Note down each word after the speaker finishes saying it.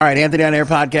All right, Anthony on Air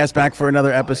podcast back for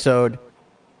another episode.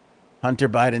 Hunter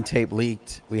Biden tape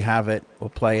leaked. We have it. We'll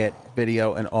play it.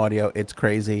 Video and audio. It's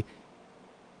crazy.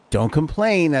 Don't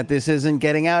complain that this isn't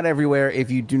getting out everywhere if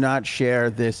you do not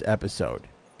share this episode,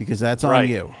 because that's on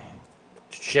you.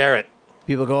 Share it.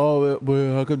 People go, oh,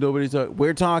 well, how come nobody's talking?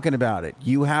 We're talking about it.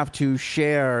 You have to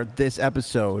share this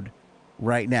episode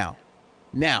right now.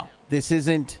 Now, this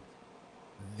isn't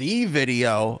the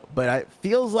video, but it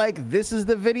feels like this is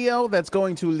the video that's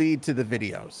going to lead to the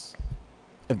videos,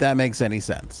 if that makes any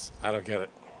sense. I don't get it.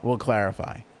 We'll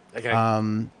clarify.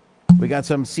 Okay. We got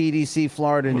some CDC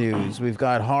Florida news. We've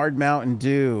got Hard Mountain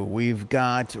Dew. We've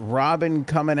got Robin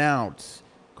coming out.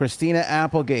 Christina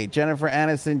Applegate, Jennifer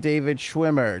Aniston, David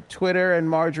Schwimmer, Twitter and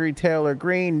Marjorie Taylor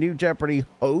Greene, New Jeopardy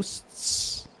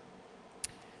hosts,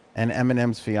 and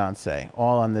Eminem's fiance.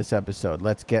 All on this episode.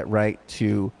 Let's get right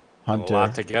to Hunter. A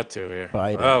lot to get to here.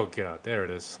 Biden. Oh, God. There it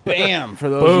is. Bam! For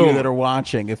those of you that are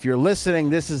watching. If you're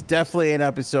listening, this is definitely an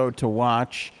episode to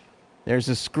watch. There's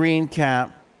a screen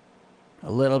cap.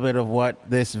 A little bit of what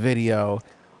this video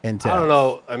entails. I don't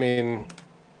know. I mean,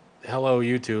 hello,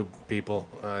 YouTube people.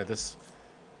 This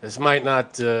might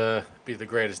not be the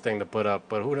greatest thing to put up,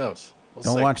 but who knows?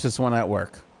 Don't watch this one at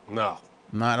work. No.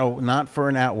 Not for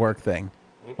an at work thing.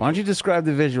 Why don't you describe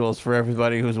the visuals for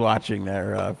everybody who's watching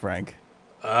there, Frank?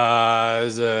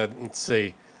 There's let's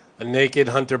see, a naked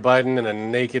Hunter Biden and a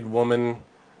naked woman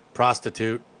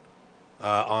prostitute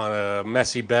on a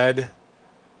messy bed.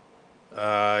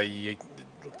 You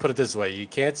put it this way, you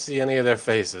can't see any of their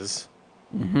faces.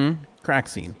 Mm-hmm. Crack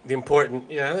scene. The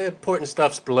important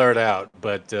stuff's blurred out,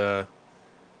 but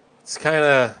it's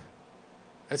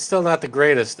still not the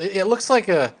greatest. It looks like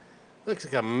a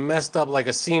messed up, like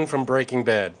a scene from Breaking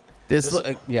Bad. I was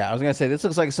gonna say this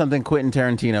looks like something Quentin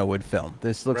Tarantino would film.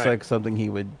 This looks like something he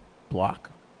would block.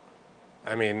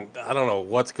 I mean, I don't know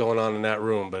what's going on in that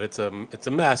room, but it's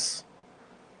a mess,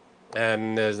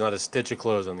 and there's not a stitch of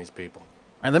clothes on these people. All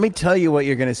right, let me tell you what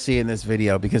you're going to see in this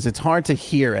video, because it's hard to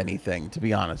hear anything, to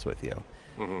be honest with you.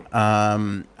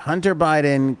 Mm-hmm. Hunter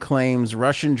Biden claims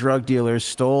Russian drug dealers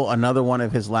stole another one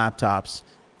of his laptops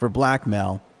for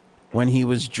blackmail when he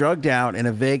was drugged out in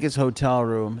a Vegas hotel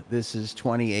room. This is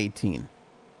 2018.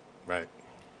 Right.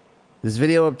 This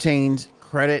video obtained,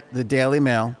 credit the Daily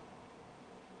Mail,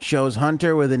 shows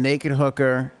Hunter with a naked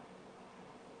hooker.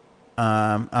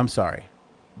 I'm sorry.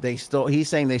 He's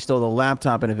saying they stole the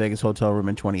laptop in a Vegas hotel room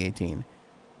in 2018.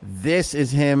 This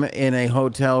is him in a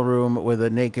hotel room with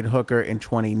a naked hooker in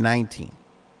 2019.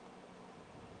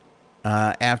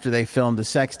 After they filmed a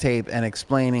sex tape and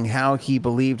explaining how he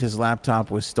believed his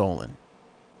laptop was stolen.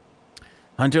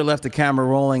 Hunter left the camera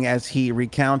rolling as he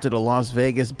recounted a Las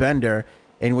Vegas bender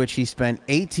in which he spent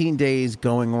 18 days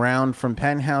going round from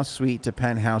penthouse suite to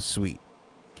penthouse suite.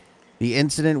 The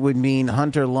incident would mean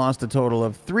Hunter lost a total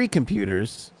of 3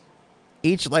 computers,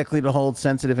 each likely to hold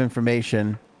sensitive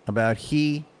information about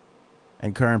he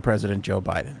and current President Joe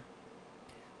Biden.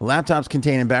 The laptops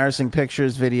contain embarrassing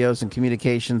pictures, videos, and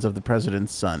communications of the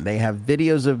president's son. They have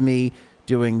videos of me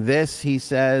doing this, he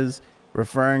says,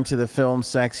 referring to the film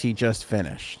Sex he just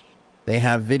finished. They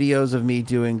have videos of me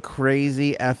doing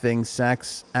crazy effing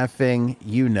sex, effing,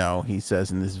 he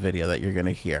says in this video that you're going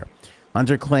to hear.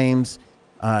 Hunter claims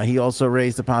he also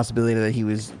raised the possibility that he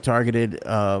was targeted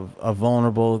of a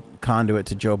vulnerable conduit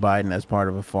to Joe Biden as part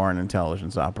of a foreign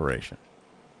intelligence operation.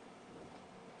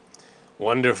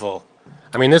 Wonderful.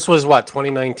 I mean, this was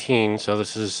 2019, so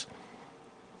this is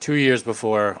 2 years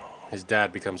before his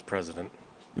dad becomes president.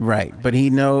 Right, but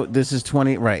this is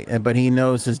 20, right, but he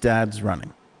knows his dad's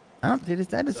running. Did his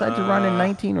dad decide to run in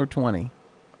 19 or 20?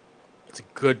 It's a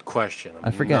good question.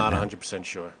 I forget. Not 100%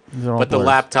 sure. But the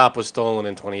laptop was stolen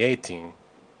in 2018.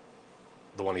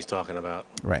 The one he's talking about.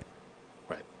 Right.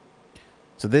 Right.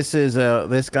 So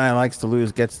this guy likes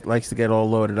to get all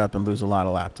loaded up and lose a lot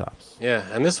of laptops. Yeah,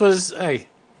 and this was, they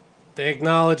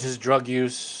acknowledge his drug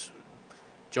use.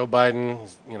 Joe Biden,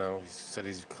 he said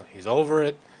he's over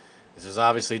it. This is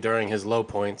obviously during his low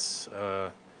points,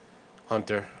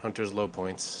 Hunter's low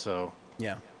points. So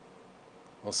yeah,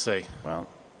 we'll see. Well,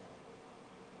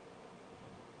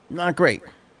 not great.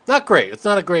 Not great. It's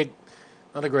not a great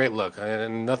look.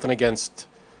 And nothing against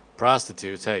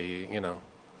prostitutes. Hey,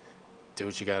 do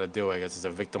what you got to do. I guess it's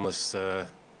a victimless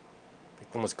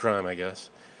crime. I guess.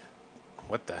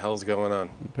 What the hell's going on?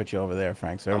 I'll put you over there,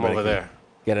 Frank. So I'm over there.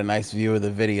 Get a nice view of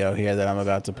the video here that I'm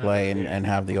about to play and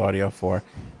have the audio for.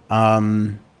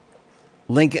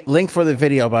 Link for the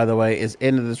video, by the way, is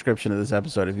in the description of this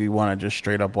episode. If you want to just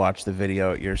straight up watch the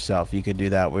video yourself, you could do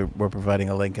that. We're providing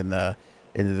a link in the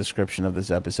description of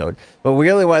this episode. But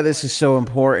really why this is so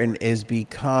important is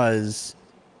because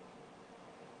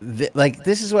like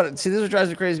this is what drives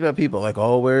me crazy about people. Like,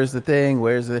 oh, where's the thing?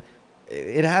 Where's the?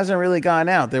 It hasn't really gone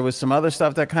out. There was some other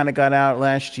stuff that kind of got out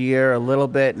last year, a little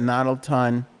bit, not a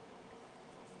ton.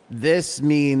 This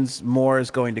means more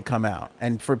is going to come out.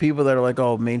 And for people that are like,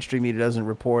 oh, mainstream media doesn't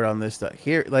report on this stuff,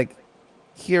 here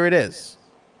it is.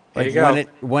 Here Like you go.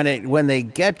 when they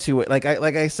get to it, like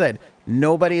I said,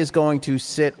 nobody is going to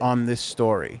sit on this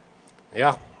story.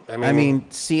 Yeah. I mean,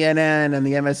 CNN and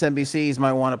the MSNBCs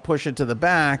might want to push it to the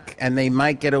back, and they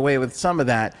might get away with some of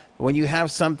that. But when you have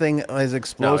something as no,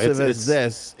 explosive as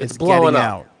this, it's it's blowing getting up.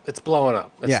 out. It's blowing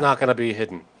up. It's Yeah. not going to be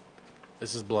hidden.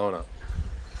 This is blowing up.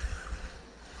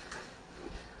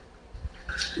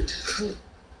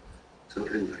 So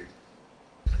anyway,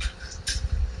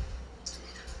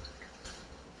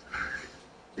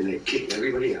 and they kicked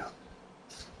everybody out,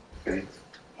 okay?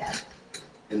 Yeah.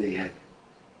 And they had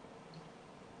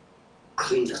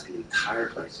cleaned up the entire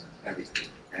place, everything,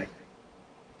 okay?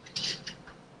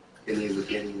 And they were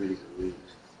getting ready to leave.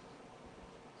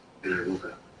 And I woke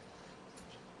up. It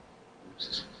was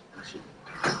this Russian,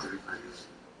 35 years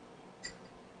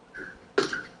old.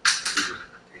 She was a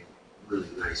really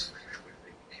nice,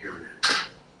 with Karen at it.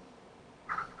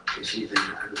 And she'd been, I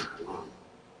don't know how long,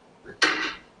 but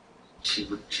she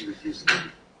refused to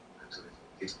leave.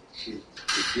 She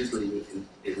refused to leave, and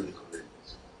they wouldn't go in.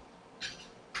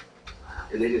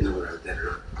 And they didn't know whether I was dead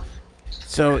or not.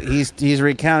 So he's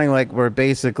recounting like where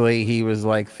basically he was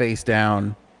like face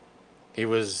down. He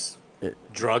was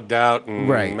drugged out and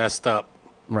Right. messed up.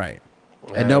 Right.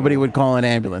 And nobody would call an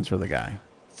ambulance for the guy.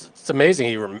 It's amazing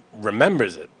he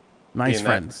remembers it. Nice being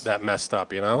friends. That messed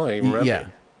up, you know? He remembered. Yeah.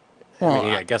 I Well,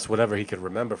 mean, I guess whatever he could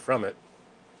remember from it.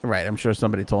 right. I'm sure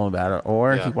somebody told him about it,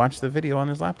 or Yeah. he watched the video on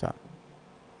his laptop.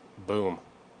 Boom.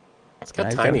 Look how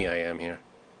Guy's tiny got- I am here.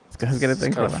 This guy's got a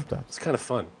thing for a kind of, laptop. it's kind of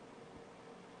fun.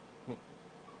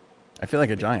 I feel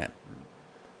like a giant.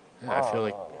 Yeah, I feel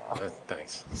like.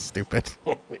 Thanks. Stupid.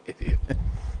 Idiot. All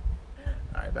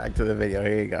right, back to the video.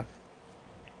 Here you go.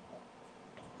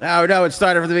 No, it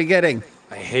started from the beginning.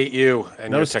 I hate you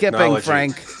and No your skipping, technology.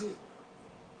 Frank.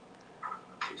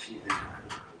 And she'd been, I don't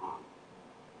know how long.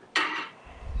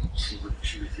 But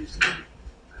she refused to leave.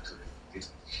 That's what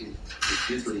she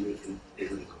refused to leave, and they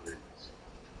wouldn't go in.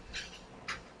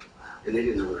 And they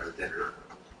didn't know whether I was dead or not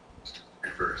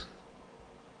at first.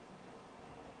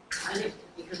 I didn't,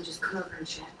 you couldn't just come over and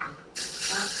check.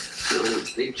 No,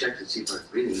 they checked to see if I was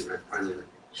breathing, and I finally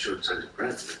showed signs of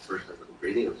breath. And at first, I wasn't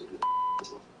breathing. I was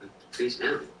face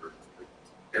down.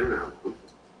 I don't know.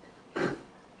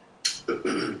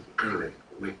 Anyway,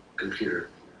 my computer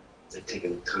had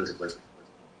taken tons of like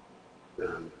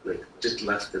just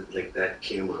left the, like that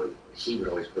cam on. He would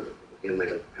always put it in like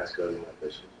passcode and all that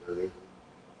bullshit. You know what I mean?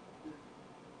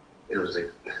 And it was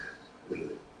like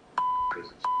really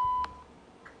crazy.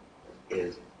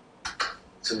 And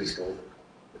somebody stole it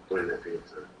during that period of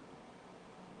time.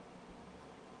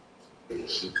 And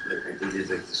he did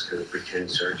like this kind of pretend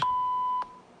search. I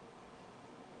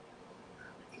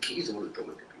think he's the one that stole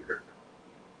my computer.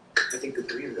 I think the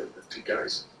three of them, the three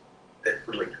guys, that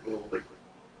were like a little like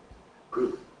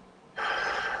group.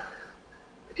 I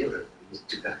deal with these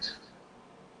two guys.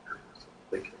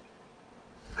 Like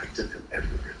I took them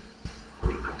everywhere.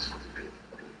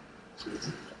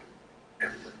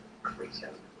 Everywhere. Crazy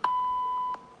out.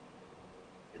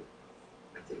 And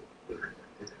I think when I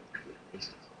did that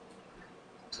communications,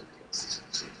 somebody else said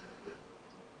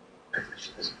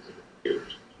she doesn't do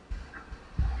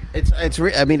it.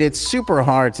 I mean, it's super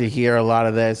hard to hear a lot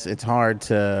of this. It's hard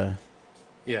to.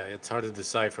 Yeah, it's hard to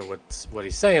decipher what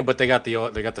he's saying, but they got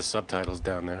the subtitles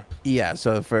down there. Yeah,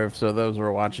 so those who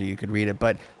are watching, you could read it.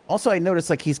 But also, I noticed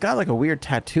like he's got like a weird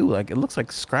tattoo. Like it looks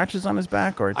like scratches on his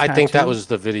back or a I think that tattoo. was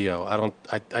the video.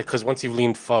 Because once he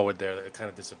leaned forward there, it kind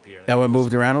of disappeared. That one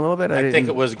moved around a little bit. I think didn't-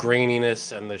 it was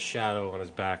graininess and the shadow on his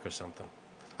back or something.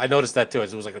 I noticed that too.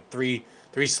 It was like a three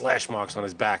slash marks on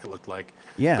his back. It looked like.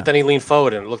 Yeah. But then he leaned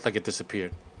forward and it looked like it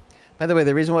disappeared. By the way,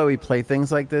 the reason why we play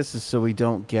things like this is so we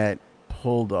don't get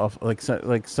pulled off. Like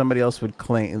somebody else would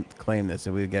claim this,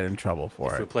 and we'd get in trouble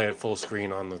for If we it. play it full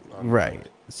screen on the Right.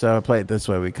 So I play it this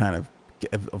way. We kind of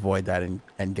avoid that and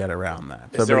get around that.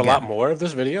 Is there a lot more of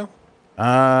this video?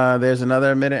 There's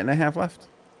another minute and a half left.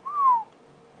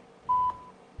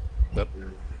 Yep.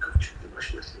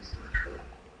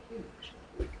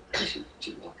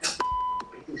 She walked out.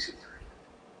 Bathing suit.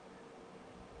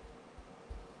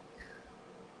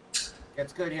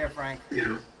 It's good here, Frank. You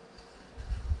know.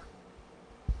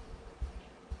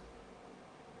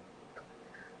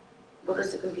 What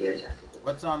does the computer check?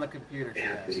 What's on the computer? They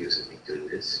have videos of me doing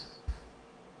this.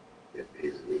 They have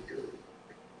videos of me doing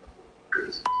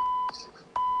crazy stuff.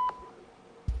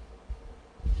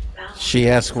 found. She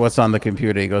asks what's on the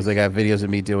computer. He goes, they got videos of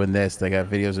me doing this. They got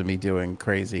videos of me doing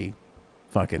crazy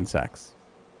fucking sex.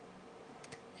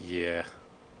 Yeah.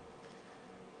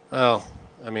 Well,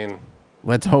 I mean,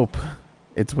 Let's hope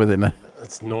it's within a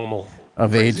it's normal.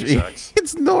 of age. Crazy sex.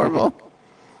 It's normal.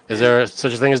 Is there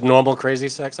such a thing as normal crazy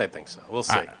sex? I think so. We'll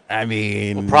see. I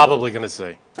mean, We're probably gonna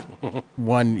see.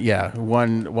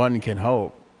 one can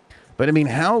hope. But I mean,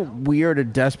 how weird or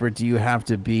desperate do you have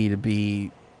to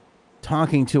be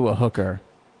talking to a hooker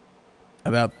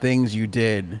about things you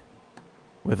did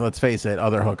with, let's face it,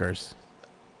 other hookers?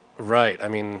 Right. I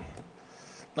mean,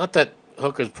 not that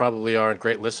hookers probably aren't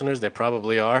great listeners. They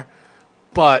probably are,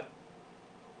 but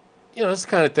you know, it's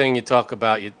the kind of thing you talk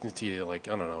about. To like,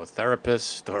 I don't know, a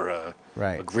therapist or a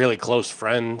really close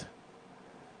friend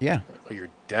Yeah. or your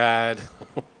dad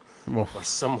Well, or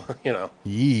someone. You know,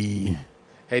 yee.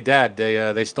 hey, Dad,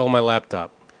 they stole my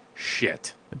laptop.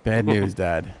 Shit. Bad news,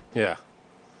 Dad. Yeah.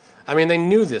 I mean, they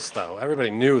knew this though.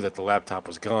 Everybody knew that the laptop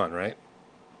was gone, right?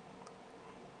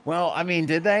 Well, I mean,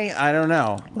 did they? I don't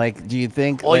know. Like, do you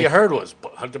think? All like, you heard was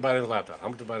Hunter Biden's laptop.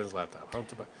 Hunter Biden's laptop.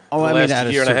 Hunter Biden. Oh, For the I mean, last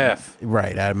at year and a certain- half.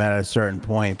 Right, at a certain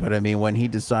point. But I mean, when he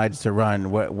decides to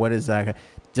run, what is that?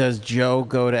 Does Joe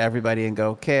go to everybody and go,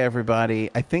 "Okay,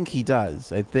 everybody"? I think he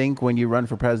does. I think when you run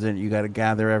for president, you got to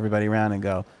gather everybody around and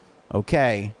go,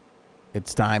 "Okay,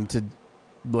 it's time to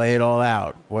lay it all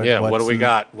out." What do what's we in-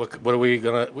 got? What are we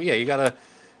gonna? Well, yeah, you gotta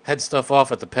head stuff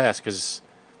off at the pass because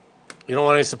you don't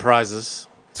want any surprises.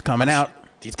 It's coming out.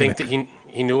 Do you think that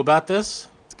he knew about this?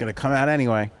 It's gonna come out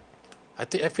anyway. I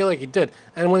feel like he did.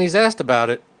 And when he's asked about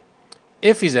it,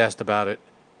 if he's asked about it,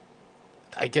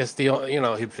 I guess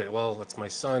he'd say, "Well, that's my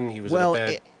son. He was Well, at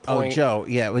a bad oh, point." Joe,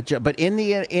 yeah, with Joe. But in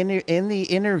the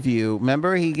interview,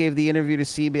 remember he gave the interview to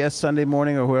CBS Sunday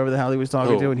Morning or whoever the hell he was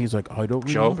talking Who? to, and he's like, "I don't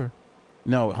Joe? remember."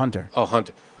 No, Hunter. Oh,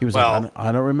 Hunter. He was well, like,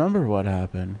 I don't remember what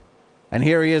happened. And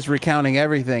here he is recounting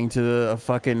everything to a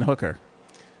fucking hooker.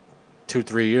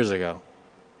 2-3 years ago.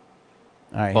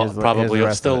 All right, Well, here's the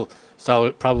rest of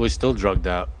it. probably still drugged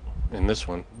out in this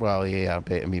one. Well, yeah,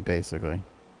 I mean, basically.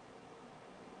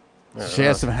 Yeah, She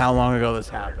asked him how long ago this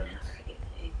happened.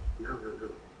 No, no, no. He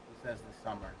says the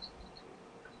summer.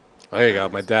 There you go.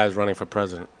 My dad's running for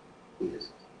president. Yes.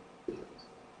 Yes.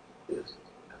 Yes.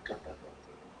 I've got that.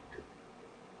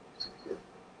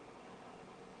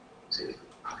 Say,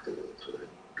 after the tour,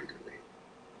 big away.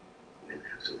 And then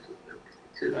have something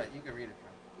too. You can read it.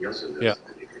 He also knows Yeah.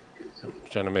 that he could do something.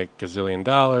 Trying to make $1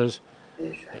 gazillion.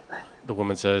 The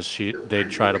woman says they'd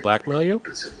try to blackmail you.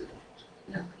 But something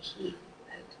No, he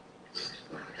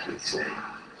he'd say,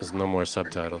 There's no more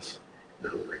subtitles. no,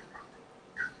 like,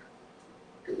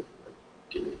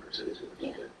 give me a percentage of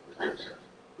Yeah.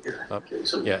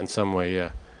 Yeah, in some way,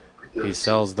 yeah. He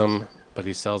sells them, but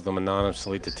he sells them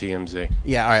anonymously to TMZ.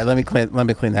 Yeah, all right, let me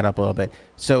clean that up a little bit.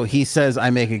 So he says I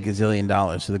make $1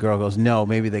 gazillion. So the girl goes, "No,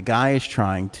 maybe the guy is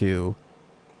trying to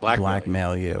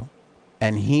blackmail you."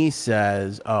 And he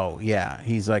says, "Oh, yeah."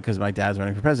 He's like, "Cuz my dad's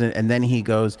running for president." And then he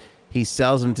goes, he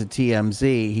sells them to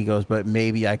TMZ. He goes, "But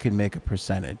maybe I could make a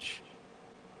percentage."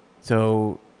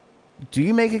 So do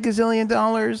you make $1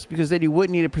 gazillion? Because then you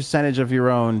wouldn't need a percentage of your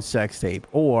own sex tape.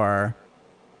 Or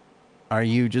are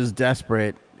you just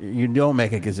desperate? You don't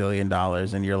make $1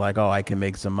 gazillion and you're like, "Oh, I can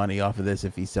make some money off of this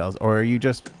if he sells." Or are you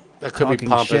just That could be talking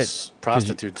pompous shit?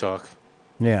 prostitute talk.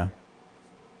 Yeah.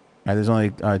 All right, there's only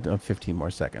 15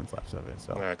 more seconds left of it.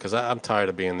 So, Because I'm tired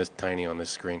of being this tiny on this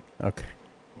screen. okay.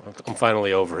 I'm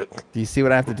finally over it. Do you see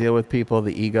what I have to deal with, people?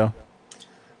 The ego?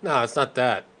 No, it's not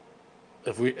that.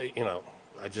 If we,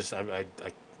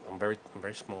 I'm very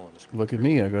small on the screen. Look at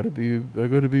me. I gotta be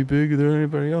bigger than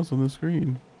anybody else on the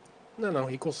screen. No,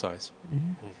 equal size.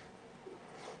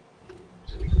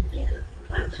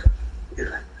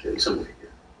 yeah, in some way,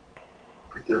 yeah.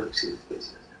 But no, see the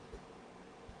face.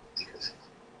 Because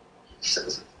he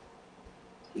sells it.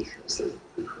 He sells them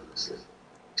anonymously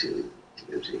to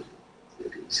TMZ.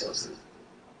 Maybe he sells them.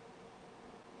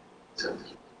 So,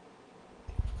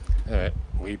 All right,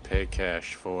 we pay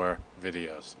cash for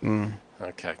videos.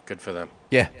 Okay, good for them.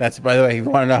 Yeah, that's, by the way, you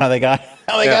want to know how they got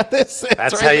Yeah. this? It's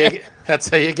That's right there. That's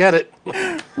how you get it.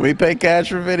 We pay cash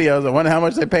for videos. I wonder how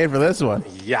much they paid for this one.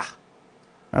 Yeah,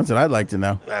 That's what I'd like to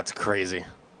know. that's crazy.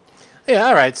 Yeah,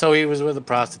 all right. So he was with a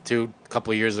prostitute a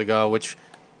couple of years ago, which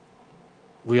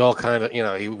we all kind of,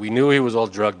 we knew he was all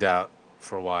drugged out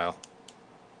for a while.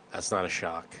 That's not a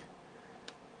shock.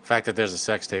 The fact that there's a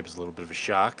sex tape is a little bit of a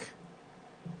shock.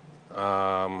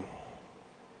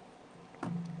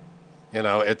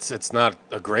 It's not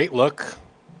a great look.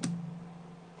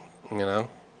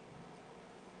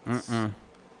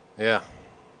 Yeah.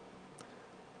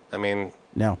 I mean,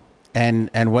 No. And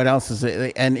what else is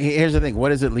it? And here's the thing: what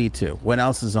does it lead to? What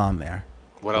else is on there?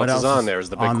 What else is on there is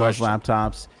the big on question. those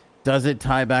laptops? Does it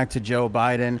tie back to Joe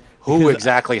Biden? Who Because,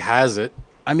 exactly has it?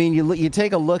 I mean, you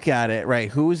take a look at it, right?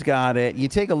 Who's got it? You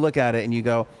take a look at it, and you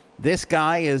go, "This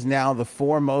guy is now the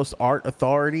foremost art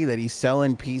authority. That he's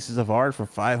selling pieces of art for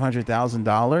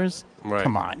 $500,000. Right.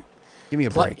 Come on, give me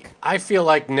a But break." I feel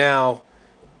like now,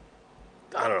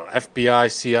 I don't know,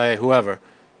 FBI, CIA, whoever,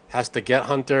 has to get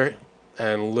Hunter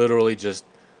and literally just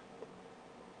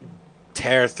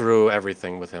tear through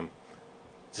everything with him.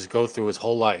 Just go through his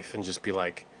whole life and just be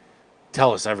like,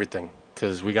 tell us everything,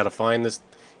 because we got to find this.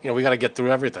 We got to get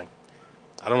through everything.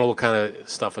 I don't know what kind of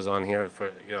stuff is on here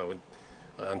for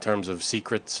in terms of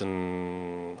secrets,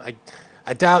 and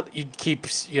I doubt you'd keep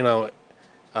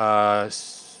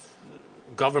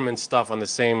government stuff on the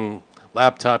same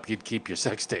laptop you'd keep your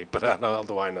sex tape, but how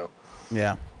do I know?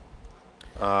 Yeah.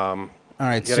 All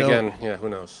right. Yet so again, who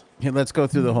knows? here, let's go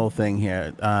through the whole thing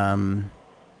here.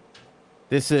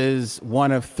 This is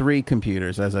one of 3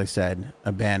 computers, as I said,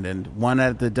 abandoned. One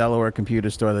at the Delaware computer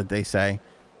store that they say,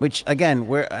 which again,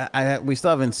 we still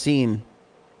haven't seen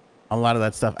a lot of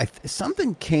that stuff.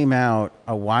 Something came out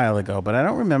a while ago, but I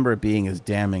don't remember it being as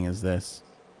damning as this.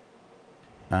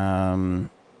 I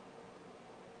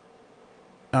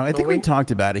think we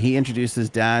talked about it. He introduced his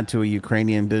dad to a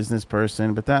Ukrainian business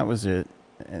person, but that was it.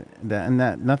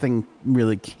 That nothing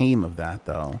really came of that,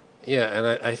 though. Yeah,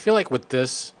 and I feel like with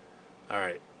this, all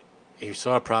right, he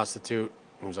saw a prostitute,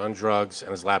 he was on drugs,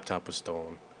 and his laptop was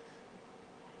stolen.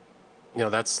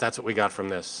 That's what we got from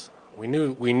this. We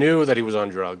knew that he was on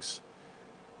drugs.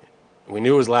 We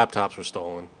knew his laptops were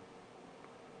stolen.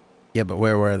 Yeah, but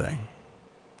where were they?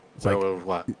 It's like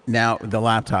What? now the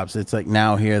laptops. It's like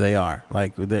now here they are.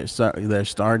 Like they're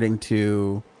starting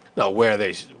to. No, where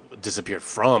they disappeared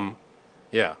from.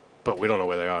 Yeah, but we don't know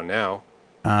where they are now.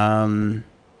 Um.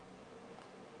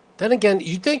 Then again,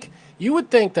 you would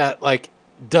think that, like,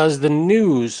 does the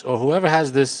news or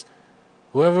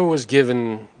whoever was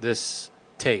given this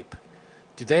tape,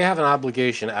 do they have an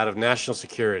obligation out of national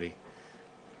security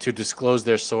to disclose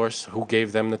their source, who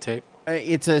gave them the tape?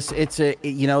 It's that's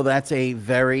a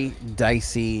very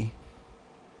dicey.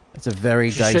 It's a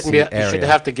very dicey You area. shouldn't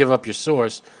have to give up your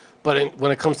source, but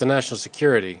when it comes to national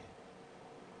security,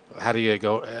 how do you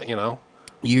go?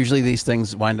 Usually these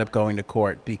things wind up going to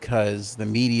court because the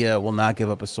media will not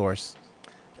give up a source.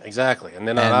 Exactly, and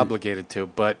they're not obligated to.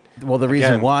 But well, the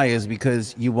reason again, why is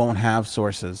because you won't have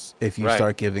sources if you Right.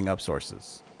 start giving up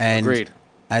sources. And Agreed.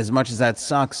 as much as that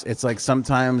sucks, it's like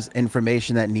sometimes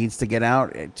information that needs to get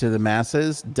out to the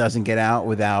masses doesn't get out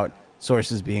without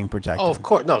sources being protected. Oh, of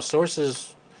course, no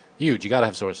sources. Huge. You gotta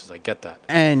have sources. I get that.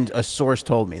 And a source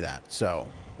told me that, so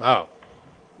Oh,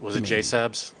 was it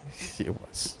JSABS?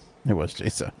 it was Jay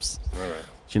Subs. All right.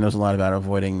 She knows a lot about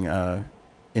avoiding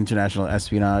international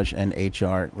espionage and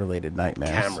HR related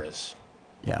nightmares. Cameras.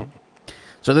 Yeah.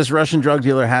 So this Russian drug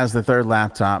dealer has the 3rd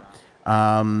laptop.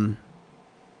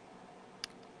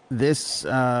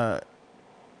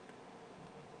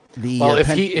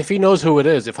 If he knows who it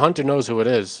is, if Hunter knows who it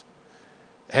is,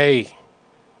 hey,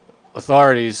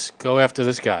 authorities, go after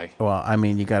this guy. Well, I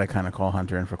mean, you got to kind of call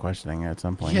Hunter in for questioning at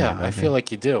some point. Yeah, I feel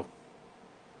like you do.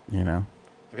 I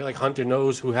feel like Hunter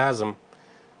knows who has him.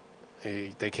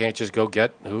 They can't just go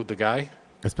get the guy.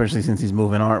 Especially since he's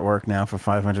moving artwork now for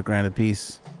 $500,000 a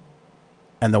piece.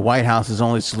 And the White House's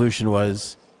only solution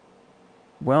was,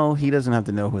 well, he doesn't have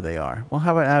to know who they are. Well,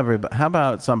 how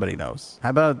about somebody knows?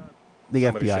 How about the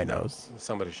Somebody FBI should know. knows?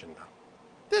 Somebody should know.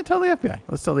 Yeah, tell the FBI.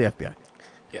 Let's tell the FBI.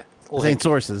 Yeah. This ain't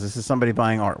sources. This is somebody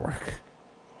buying artwork.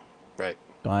 Right.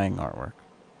 Buying artwork.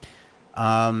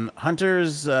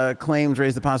 Hunter's claims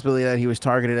raised the possibility that he was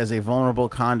targeted as a vulnerable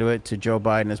conduit to Joe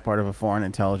Biden as part of a foreign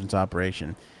intelligence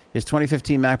operation. His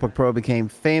 2015 MacBook Pro became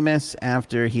famous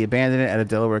after he abandoned it at a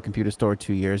Delaware computer store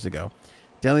 2 years ago.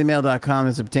 DailyMail.com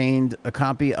has obtained a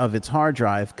copy of its hard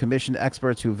drive, commissioned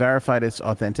experts who verified its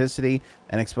authenticity,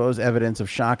 and exposed evidence of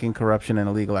shocking corruption and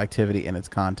illegal activity in its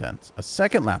contents. A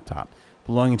second laptop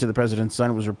belonging to the president's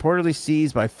son was reportedly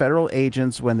seized by federal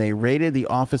agents when they raided the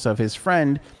office of his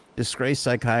friend, disgraced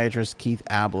psychiatrist Keith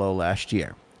Abloh, last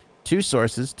year. 2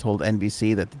 sources told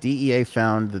NBC that the DEA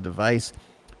found the device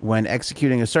when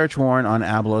executing a search warrant on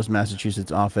Abloh's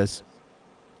Massachusetts office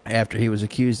after he was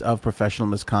accused of professional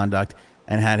misconduct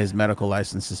and had his medical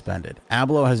license suspended.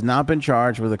 Abloh has not been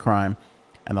charged with a crime,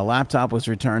 and the laptop was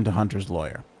returned to Hunter's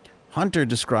lawyer. Hunter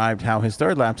described how his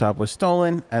 3rd laptop was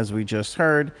stolen, as we just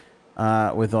heard,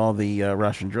 with all the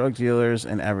Russian drug dealers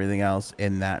and everything else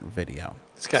in that video.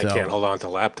 This guy can't hold on to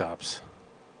laptops.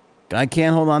 Guy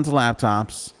can't hold on to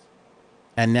laptops.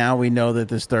 And now we know that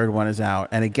this third one is out.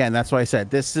 And again, that's why I said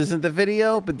this isn't the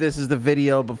video, but this is the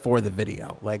video before the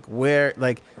video. Like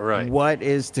Right. what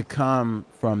is to come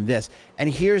from this? And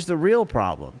here's the real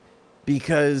problem,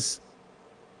 because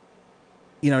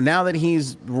now that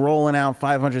he's rolling out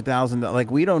 500,000, like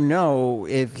we don't know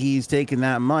if he's taking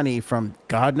that money from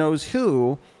God knows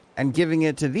who and giving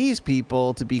it to these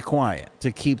people to be quiet,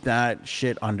 to keep that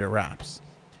shit under wraps.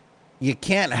 You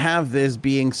can't have this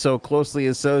being so closely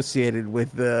associated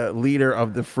with the leader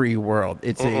of the free world.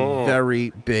 It's a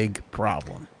very big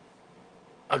problem.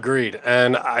 Agreed.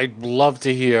 And I'd love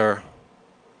to hear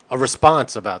a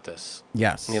response about this.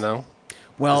 Yes.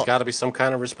 Well, There's got to be some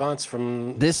kind of response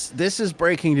from. this is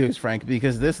breaking news, Frank,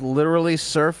 because this literally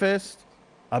surfaced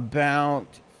about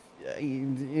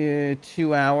 2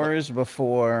 hours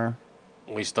before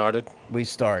We started. we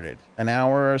started. An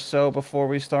hour or so before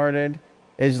we started.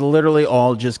 Is literally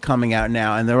all just coming out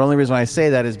now. And the only reason why I say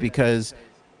that is because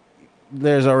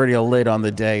there's already a lid on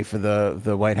the day for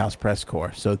the White House press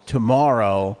corps. So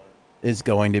tomorrow is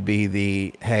going to be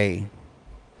the, hey,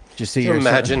 just see Can you your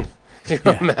imagine? Can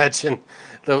you imagine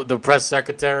the press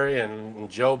secretary and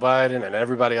Joe Biden and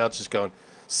everybody else just going,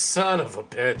 son of a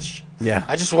bitch. Yeah.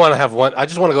 I just want to have one. I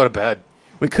just want to go to bed.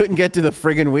 We couldn't get to the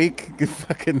friggin' week.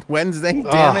 Fucking Wednesday.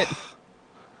 Damn it.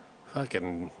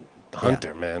 Fucking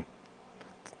Hunter, man.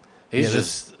 He's Yeah,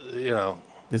 this- just,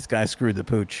 This guy screwed the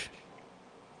pooch.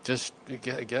 just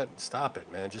stop it,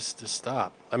 man. Just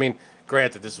stop. I mean,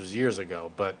 granted, this was years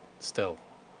ago, but still,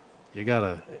 you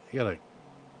gotta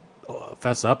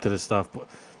fess up to this stuff.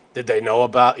 Did they know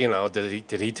about?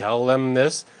 Did he tell them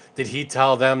this? Did he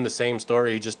tell them the same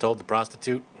story he just told the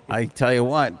prostitute? I tell you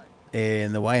what,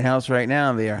 in the White House right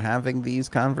now, they are having these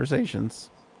conversations.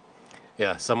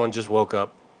 Yeah, someone just woke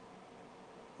up.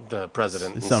 The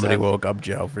president. and Somebody said- wook up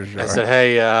Joe for sure. I said,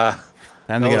 "Hey,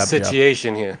 Time to little get up, Joe.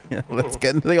 situation here. Let's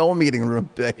get into the old meeting room,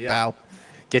 big pal.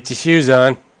 Get your shoes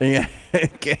on. Yeah. We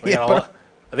got a lot-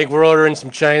 I think we're ordering some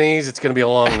Chinese. It's gonna be a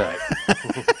long night."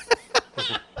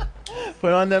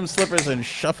 Put on them slippers and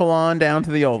shuffle on down to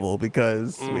the Oval,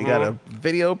 because we got a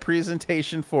video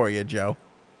presentation for you, Joe.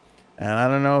 And I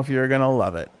don't know if you're going to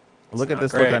love it. Look at not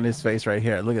this look great. on his face right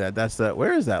here. Look at that.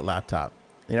 Where is that laptop?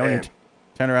 When you Man.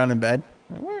 turn around in bed?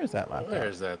 Where is that laptop?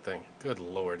 Where's that thing? Good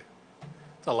Lord.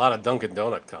 It's a lot of Dunkin'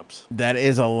 Donut cups. That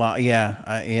is a lot.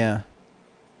 Yeah. Yeah.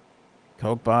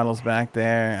 Coke bottles back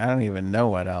there. I don't even know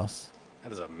what else.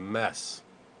 That is a mess.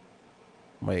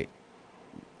 Wait.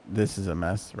 This is a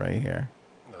mess right here.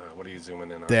 What are you zooming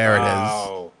in on? There it is.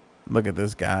 Oh, Look at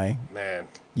this guy. man.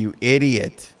 You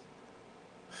idiot.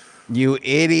 You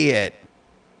idiot.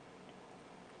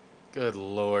 Good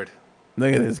Lord.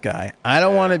 Look at this guy. I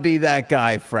don't want to be that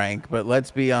guy, Frank, but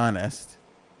let's be honest.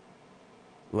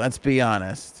 Let's be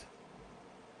honest.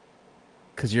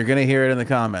 Because you're going to hear it in the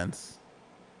comments.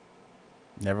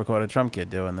 Never caught a Trump kid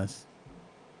doing this.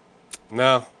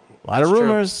 No. A lot of It's true.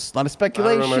 rumors, a lot of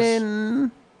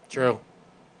speculation, True.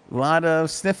 a lot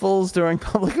of sniffles during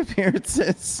public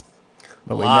appearances.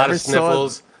 But A lot of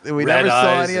sniffles. We red never saw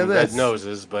eyes any of and this. red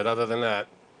noses, but other than that,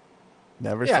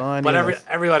 Never yeah. saw any But of this.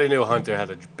 everybody knew Hunter had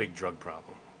a big drug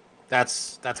problem.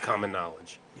 That's common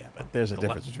knowledge. Yeah, but there's a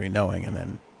difference between knowing and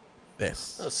then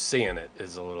this. Seeing it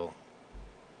is a little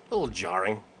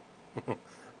jarring.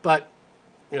 But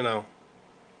you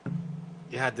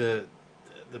had the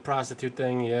prostitute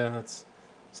thing. Yeah, it's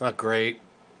not great.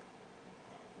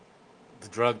 The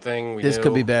drug thing. This knew.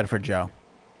 could be bad for Joe.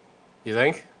 You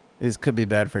think? This could be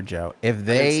bad for Joe. If And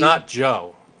they it's not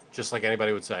Joe, just like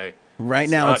anybody would say. right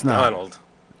now it's not. Donald.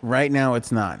 Right now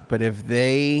it's not. But if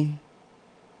they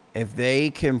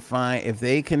can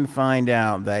find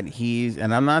out that he's,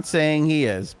 and I'm not saying he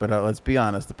is, but let's be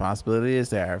honest, the possibility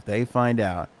is there. If they find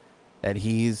out that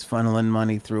he's funneling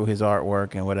money through his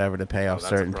artwork and whatever to pay off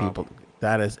that's a certain people, problem.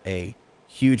 that is a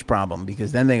huge problem,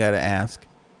 because then they got to ask,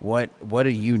 what do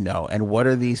you know, and what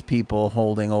are these people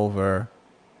holding over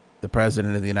the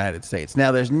president of the United States?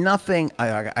 Now, there's nothing,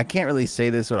 I can't really say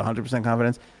this with 100%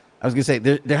 confidence. I was gonna say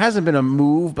there hasn't been a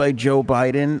move by Joe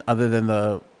Biden other than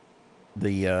the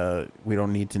we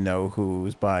don't need to know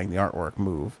who's buying the artwork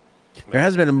move. There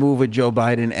hasn't been a move with Joe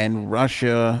Biden and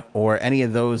Russia or any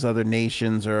of those other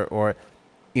nations or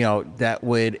that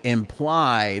would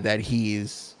imply that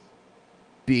he's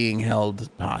being held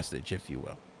hostage, if you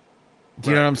will. Do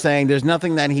you know what I'm saying? There's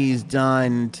nothing that he's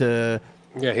done to.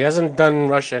 Yeah, he hasn't done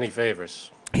Russia any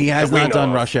favors. He has That we not know done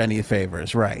of. Russia any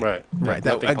favors, right? Right. Right.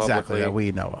 That, Nothing exactly publicly. that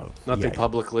we know of. Nothing Yeah.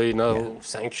 publicly, no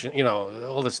sanction,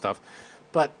 all this stuff.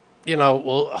 But,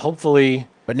 well, hopefully,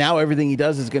 But now everything he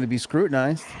does is going to be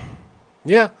scrutinized.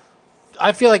 yeah,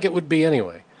 I feel like it would be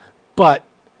anyway. But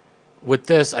with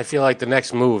this, I feel like the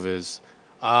next move is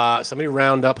somebody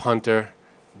round up Hunter,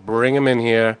 bring him in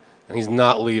here, and he's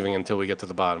not leaving until we get to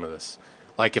the bottom of this.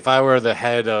 Like if I were the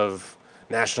head of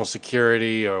national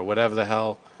security or whatever the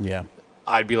hell, Yeah.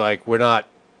 I'd be like,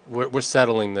 we're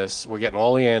settling this. We're getting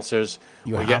all the answers.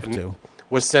 You we're have getting, to.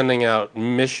 We're sending out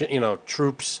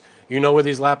troops. You know where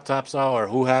these laptops are or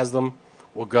who has them.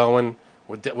 We're going.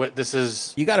 This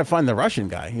is. You got to find the Russian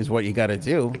guy. Is what you got to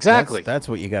do. Exactly. That's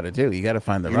what you got to do. You got to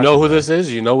find the. You Russian know who guy. this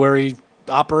is. You know where he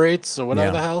operates or whatever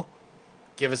Yeah. the hell.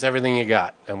 Give us everything you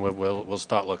got, and we'll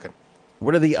start looking.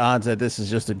 What are the odds that this is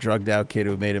just a drugged out kid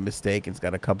who made a mistake and's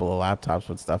got a couple of laptops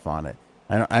with stuff on it?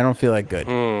 I don't feel like good.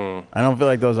 I don't feel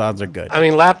like those odds are good. I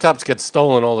mean, laptops get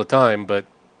stolen all the time, but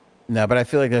No, but I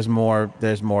feel like there's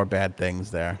more bad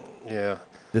things there. yeah,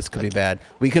 This could be bad.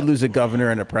 We could lose a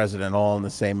governor and a president all in the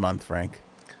same month, Frank.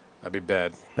 that'd be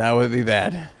bad. That would be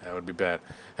bad. That would be bad.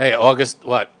 Hey, August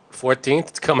 14th?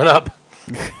 It's coming up.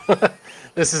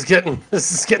 This is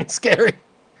getting scary.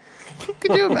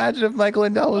 Could you imagine if Michael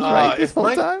Lindell was right this if whole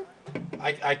Mike- time?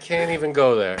 I can't even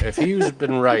go there. If he's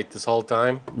been right this whole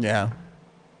time, Yeah.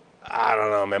 I don't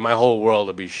know, man. My whole world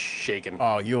would be shaking.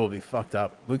 Oh, you will be fucked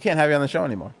up. We can't have you on the show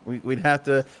anymore. We'd have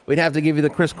to give you the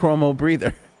Chris Cuomo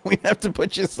breather. We'd have to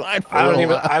put you aside for a little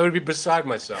while. I would be beside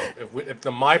myself if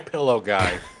the My Pillow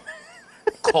guy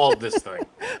called this thing.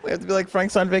 We have to be like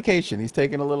Frank's on vacation. He's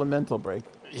taking a little mental break.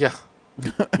 Yeah.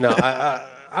 No,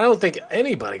 I don't think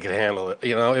anybody can handle it.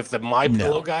 You know, if the My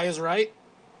Pillow guy is right,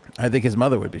 I think his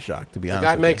mother would be shocked, to be the honest.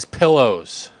 guy with makes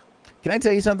pillows. you. Can I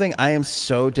tell you something? I am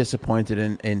so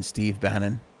disappointed in Steve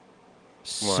Bannon.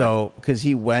 So, because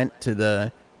he went to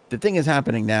the thing is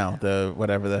happening now. The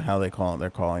whatever the hell they're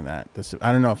calling that.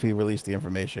 I don't know if he released the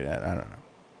information yet. I don't know.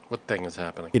 What thing is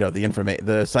happening? You know, the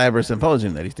cyber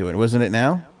symposium that he's doing. Wasn't it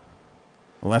now?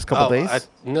 The last couple days?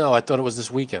 No, I thought it was this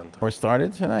weekend. Or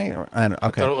started tonight? I don't, I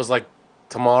okay. thought it was like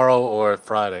tomorrow or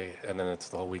Friday, and then it's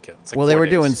the whole weekend. It's like Well, they 4 were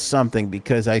days. doing something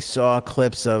because I saw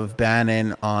clips of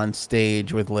Bannon on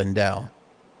stage with Lindell.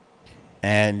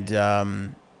 And,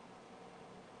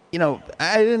 you know,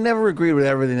 I never agreed with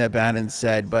everything that Bannon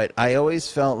said, but I always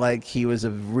felt like he was a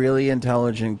really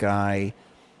intelligent guy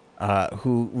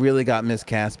who really got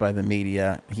miscast by the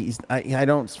media. I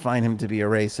don't find him to be a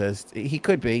racist. He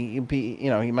could be.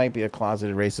 He might be a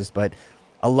closeted racist, but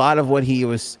a lot of what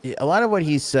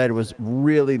he said was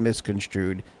really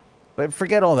misconstrued. But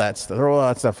forget all that stuff. Throw all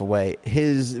that stuff away.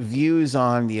 His views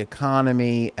on the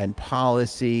economy and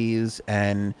policies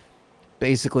and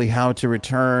basically how to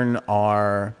return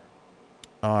our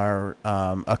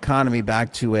economy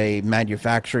back to a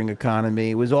manufacturing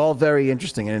economy was all very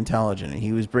interesting and intelligent. And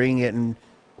he was bringing it in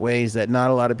ways that not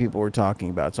a lot of people were talking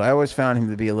about. So I always found him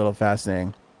to be a little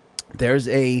fascinating. There's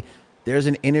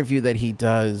an interview that he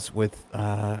does with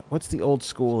what's the old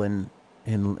school in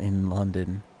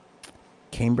London?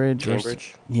 Cambridge?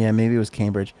 Yeah, maybe it was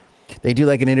Cambridge. They do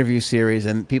like an interview series,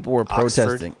 and people were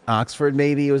protesting. Oxford,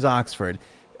 maybe it was Oxford.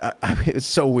 It's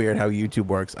so weird how YouTube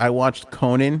works. I watched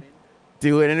Conan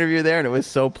do an interview there, and it was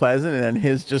so pleasant, and then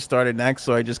his just started next,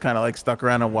 so I just kind of like stuck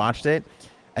around and watched it.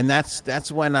 And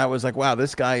that's when I was like, wow,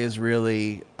 this guy is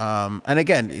really and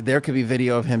again, there could be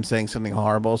video of him saying something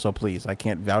horrible, so please, I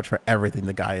can't vouch for everything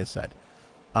the guy has said.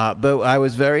 But I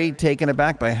was very taken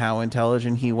aback by how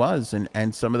intelligent he was,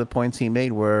 and some of the points he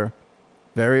made were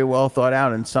very well thought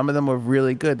out, and some of them were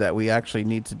really good that we actually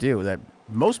need to do, that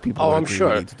most people would I'm agree sure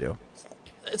we need to do.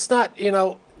 It's not,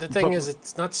 the thing is,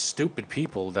 it's not stupid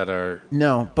people that are.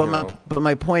 No, but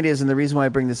my point is, and the reason why I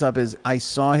bring this up is I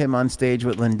saw him on stage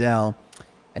with Lindell,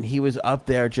 and he was up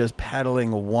there just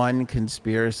peddling one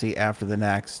conspiracy after the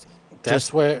next.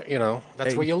 That's where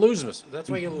that's where you lose. That's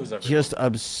where you lose everything. Just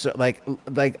absurd, like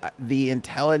the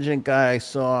intelligent guy I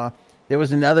saw. There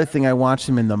was another thing I watched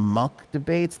him in the monk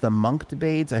debates.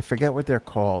 I forget what they're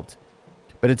called,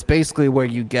 but it's basically where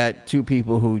you get two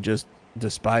people who just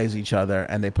despise each other,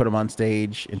 and they put them on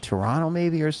stage in Toronto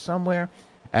maybe or somewhere,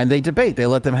 and they debate. They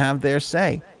let them have their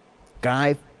say.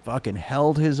 Guy fucking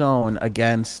held his own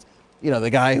against the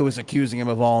guy who was accusing him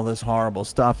of all this horrible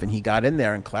stuff, and he got in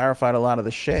there and clarified a lot of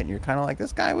the shit, and you're kind of like,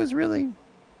 this guy was really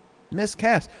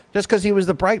miscast just because he was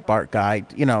the Breitbart guy.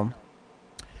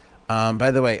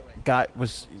 By the way,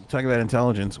 was talking about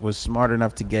intelligence, was smart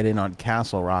enough to get in on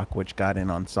Castle Rock, which got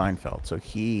in on Seinfeld. So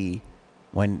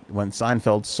when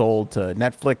Seinfeld sold to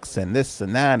Netflix and this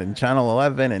and that and Channel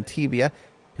 11 and TBS,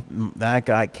 that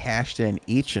guy cashed in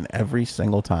each and every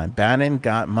single time. Bannon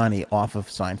got money off of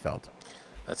Seinfeld.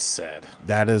 That's sad.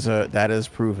 That is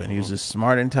proven. He was a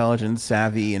smart, intelligent,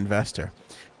 savvy investor.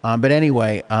 But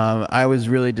anyway, I was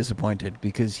really disappointed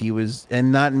because he was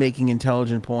not making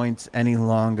intelligent points any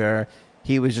longer.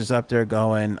 He was just up there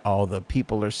going, "Oh, the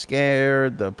people are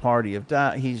scared. The party of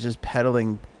that." He's just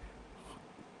peddling.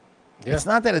 Yeah. It's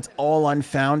not that it's all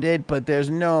unfounded, but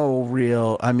there's no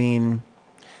real. I mean,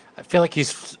 I feel like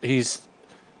he's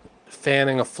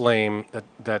fanning a flame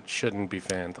that shouldn't be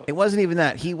fanned. it wasn't even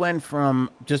that. He went from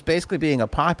just basically being a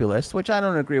populist, which I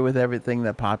don't agree with everything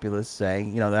that populists say.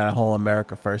 You know, that whole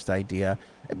America First idea.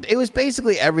 It was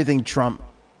basically everything Trump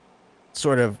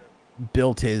sort of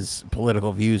built his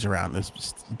political views around. This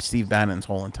Steve Bannon's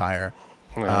whole entire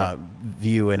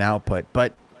view and output,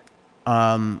 but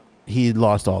he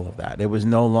lost all of that. It was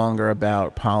no longer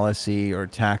about policy or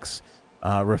tax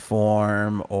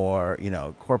reform or, you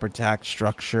know, corporate tax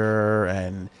structure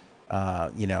and,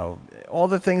 you know, all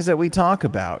the things that we talk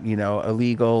about, you know,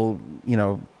 illegal, you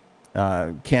know,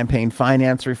 campaign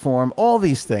finance reform, all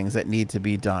these things that need to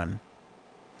be done.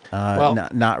 Well-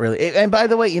 Not really. And by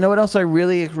the way, you know what else I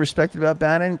really respected about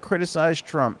Bannon? Criticized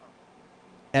Trump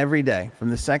every day from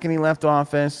the second he left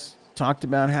office. Talked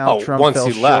about how Trump once fell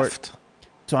he short. left.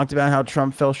 Talked about how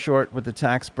Trump fell short with the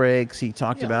tax breaks. He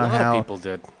talked Yeah, about a lot how of people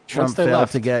did. Trump Once they failed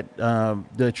left. to get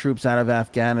the troops out of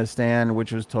Afghanistan,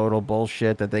 which was total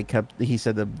bullshit. That they kept. He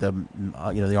said the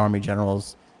you know, the army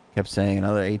generals kept saying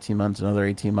another 18 months, another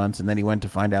 18 months, and then he went to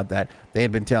find out that they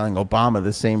had been telling Obama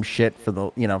the same shit for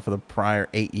the, you know, for the prior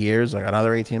 8 years, like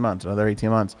another 18 months, another 18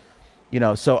 months. You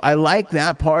know, so I like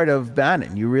that part of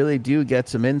Bannon. You really do get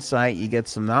some insight, you get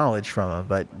some knowledge from him.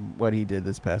 But what he did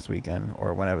this past weekend,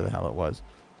 or whenever the hell it was,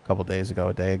 a couple days ago,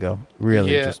 a day ago,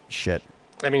 really Yeah. just shit.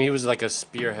 I mean, he was like a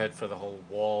spearhead for the whole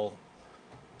wall,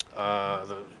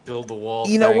 the build the wall.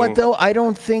 You know thing. what though? I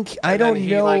don't think I And then don't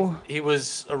he, know. Like, he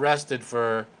was arrested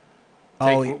for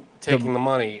Oh, taking the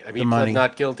money. I mean, he money. pled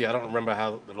not guilty. I don't remember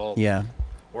how it all Yeah.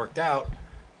 worked out,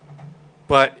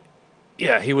 but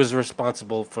yeah, he was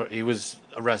responsible for. He was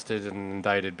arrested and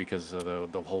indicted because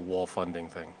of the whole wall funding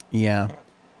thing. Yeah.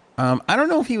 I don't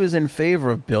know if he was in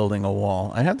favor of building a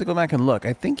wall. I'd have to go back and look.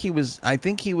 I think he was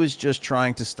just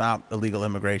trying to stop illegal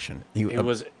immigration. He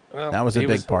was. Well, that was a he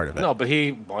big part of it. No, but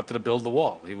he wanted to build the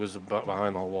wall. He was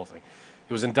behind the whole wall thing.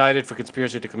 He was indicted for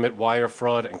conspiracy to commit wire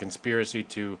fraud and conspiracy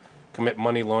to commit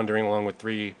money laundering, along with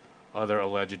 3 other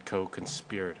alleged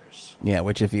co-conspirators. Yeah,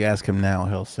 which if you ask him now,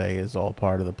 he'll say is all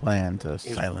part of the plan to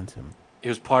silence him. He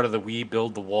was part of the We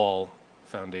Build the Wall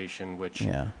Foundation, which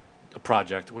Yeah. a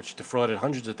project which defrauded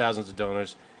hundreds of thousands of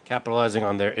donors, capitalizing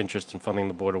on their interest in funding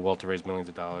the border wall to raise millions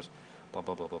of dollars. Blah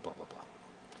blah blah blah blah blah blah.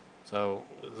 So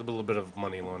there's a little bit of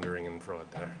money laundering and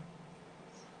fraud there.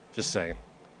 Just saying.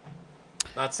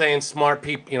 Not saying smart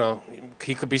people. You know,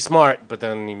 he could be smart, but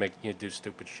then you do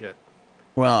stupid shit.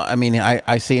 Well, I mean,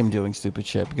 I see him doing stupid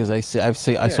shit because I saw him he's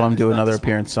do not another smart.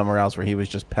 appearance somewhere else where he was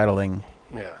just peddling.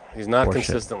 Yeah, he's not Poor shit.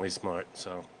 consistently smart.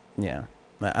 So Yeah.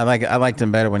 I liked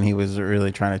him better when he was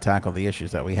really trying to tackle the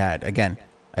issues that we had. Again,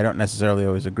 I don't necessarily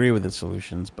always agree with the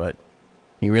solutions, but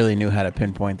he really knew how to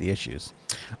pinpoint the issues.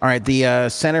 All right, the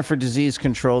Center for Disease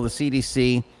Control, the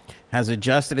CDC, has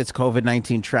adjusted its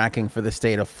COVID-19 tracking for the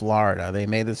state of Florida. They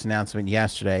made this announcement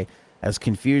yesterday as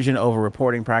confusion over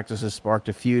reporting practices sparked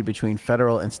a feud between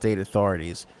federal and state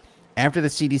authorities. After the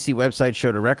CDC website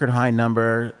showed a record high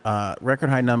numbers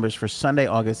for Sunday,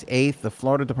 August 8th, the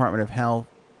Florida Department of Health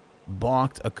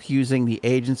balked, accusing the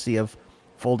agency of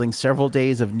folding several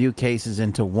days of new cases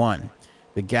into one.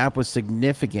 The gap was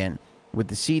significant, with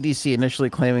the CDC initially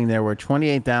claiming there were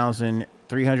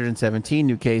 28,317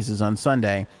 new cases on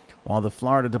Sunday, while the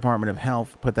Florida Department of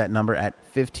Health put that number at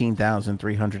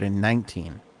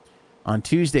 15,319. On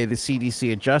Tuesday, the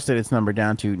CDC adjusted its number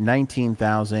down to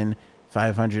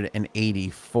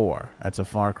 19,584. That's a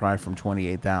far cry from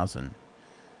 28,000.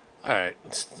 all right,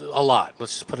 it's a lot.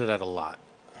 Let's just put it at a lot.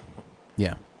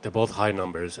 Yeah. They're both high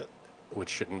numbers, which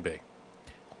shouldn't be.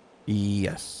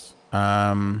 Yes. You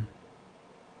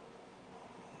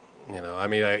know, I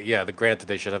mean, granted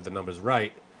they should have the numbers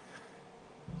right,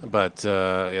 but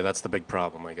yeah, that's the big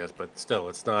problem, I guess. But still,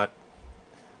 it's not.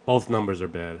 Both numbers are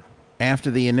bad.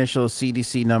 After the initial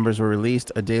CDC numbers were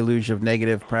released, a deluge of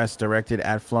negative press directed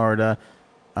at Florida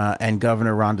and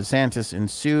Governor Ron DeSantis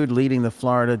ensued, leading the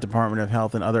Florida Department of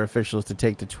Health and other officials to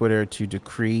take to Twitter to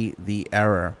decree the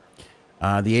error.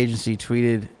 The agency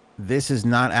tweeted, "This is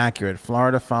not accurate.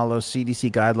 Florida follows CDC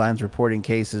guidelines reporting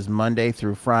cases Monday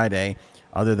through Friday,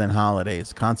 other than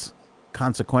holidays.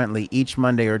 Consequently, each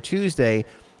Monday or Tuesday,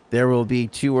 there will be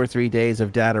 2 or 3 days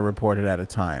of data reported at a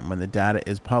time. When the data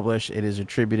is published, it is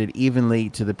attributed evenly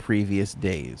to the previous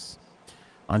days."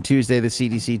 On Tuesday, the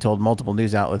CDC told multiple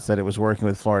news outlets that it was working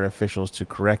with Florida officials to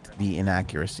correct the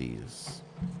inaccuracies.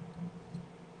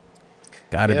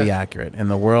 Got to be Yeah. accurate in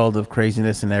the world of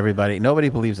craziness and everybody. Nobody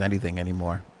believes anything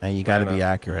anymore, and you got to I be know.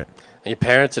 accurate. And your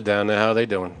parents are down there. How are they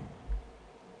doing?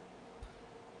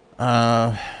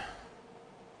 Uh,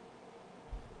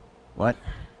 what?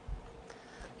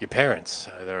 Your parents,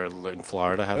 they're in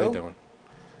Florida. How are Who? they doing?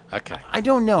 Okay. I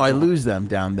don't know. I lose them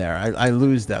down there. I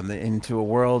lose them into a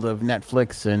world of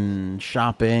Netflix and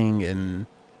shopping and,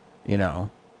 you know,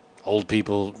 Old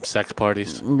people, sex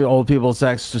parties. old people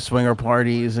sex to swinger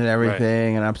parties and Right.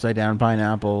 everything and upside down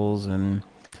pineapples and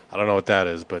I don't know what that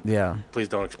is, but yeah. please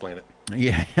don't explain it.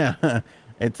 Yeah.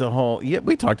 It's a whole, yeah,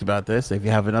 we talked about this. If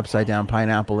you have an upside down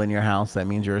pineapple in your house, that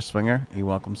means you're a swinger. You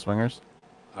welcome swingers.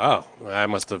 Oh, I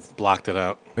must have blocked it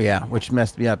out. Yeah, which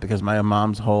messed me up because my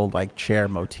mom's whole like chair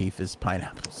motif is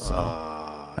pineapples. So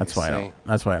that's you why I see? don't.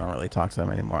 That's why I don't really talk to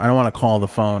them anymore. I don't want to call the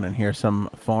phone and hear some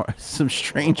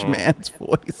strange man's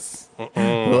voice.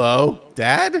 Hello,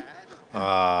 Dad.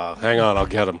 Hang on, I'll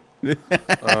get him.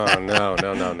 Oh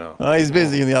no. Oh, he's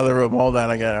busy in the other room. Hold on,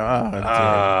 I got him. Oh, dear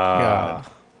God.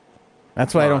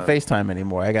 That's why I don't FaceTime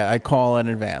anymore. I call in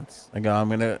advance. I go,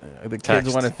 the kids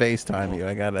Text. want to FaceTime you.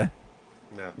 I gotta.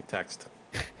 No, text.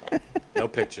 No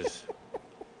pictures.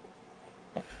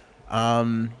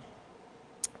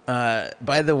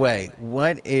 By the way,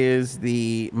 what is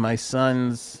my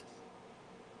son's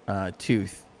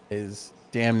tooth is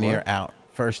damn near What? out.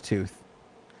 First tooth.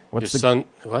 Your What's son?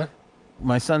 What?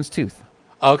 my son's tooth?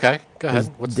 Oh, okay, go Is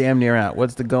ahead. What's damn near out.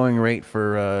 What's the going rate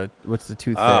for what's the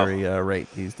tooth Oh. fairy rate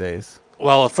these days?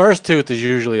 Well, a first tooth is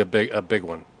usually a big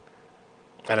one,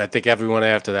 and I think everyone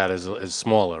after that is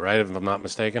smaller, right? If I'm not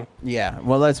mistaken. Yeah.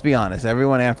 Well, let's be honest.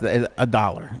 Everyone after that is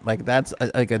 $1. Like that's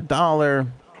like $1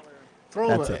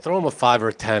 That's it. Throw him a 5 or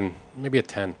a 10, maybe a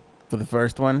 10. for the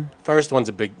first one. First one's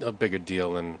a bigger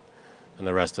deal than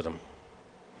the rest of them.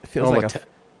 It feels Throw 'em like a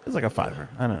feels like a $5.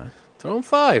 I don't know. Throw him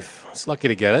 5. It's lucky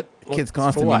to get it. Kids For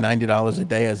costing me what? $90 a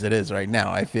day as it is right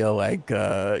now. I feel like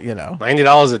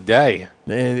 $90 a day.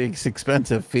 it's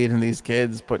expensive feeding these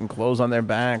kids, putting clothes on their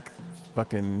back,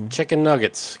 fucking Chicken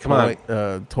nuggets. Come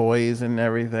on. toys and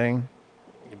everything.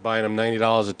 You're buying them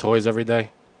 $90 of toys every day.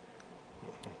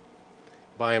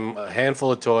 Buy him a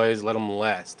handful of toys. Let them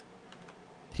last.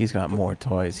 He's got more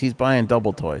toys. He's buying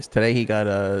double toys. Today he got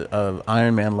a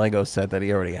Iron Man Lego set that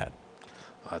he already had.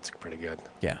 Oh, that's pretty good.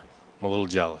 Yeah. I'm a little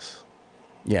jealous.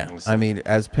 Yeah. Let me I see. mean,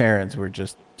 as parents, we're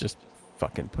just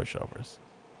fucking pushovers.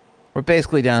 We're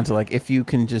basically down to like, if you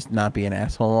can just not be an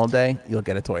asshole all day, you'll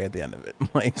get a toy at the end of it.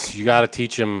 Like, So you got to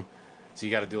teach him. So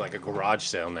you got to do like a garage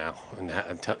sale now and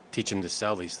teach him to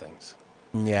sell these things.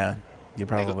 yeah, you're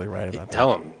probably right about that.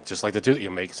 Tell him, just like the tooth,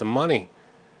 you make some money.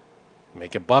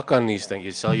 Make a buck on these things.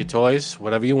 You sell your toys,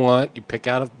 whatever you want. You pick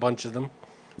out a bunch of them.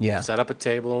 Yeah. Set up a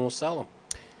table and we'll sell them.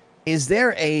 Is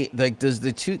there a like?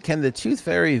 Can the Tooth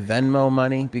Fairy Venmo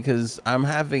money? Because I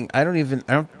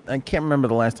can't remember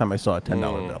the last time I saw a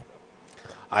 $10 bill.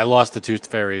 I lost the Tooth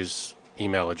Fairy's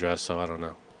email address, so I don't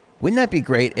know. Wouldn't that be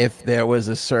great if there was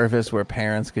a service where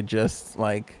parents could just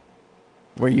like,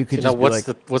 where you could You know, just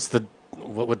be like,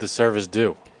 what would the service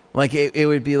do? like it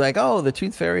would be like, oh, the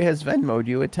Tooth Fairy has Venmoed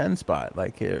you a 10 spot.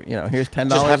 Like here, here's $10.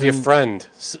 Just have your and- friend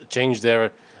change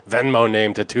their Venmo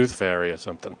name to Tooth Fairy or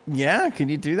something. Yeah, can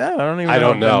you do that? I don't even. I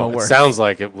don't how know. Venmo It works. sounds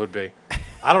like it would be.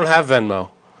 I don't have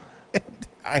Venmo.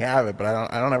 I have it, but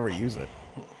I don't ever use it.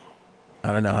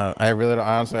 I don't know how. I really don't.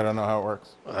 Honestly, I don't know how it works.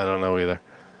 I don't know either.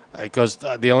 It goes.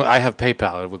 I have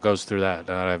PayPal. It goes through that.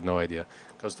 I have no idea.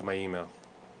 It goes to my email.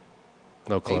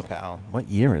 No clue. PayPal. What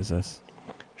year is this?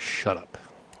 Shut up.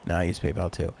 No, I use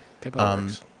PayPal too. PayPal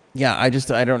works. Yeah, I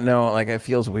don't know. Like, it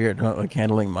feels weird, like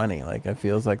handling money. Like, it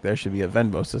feels like there should be a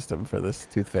Venmo system for this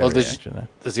Tooth Fairy.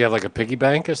 Does he have like a piggy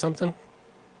bank or something?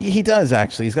 He does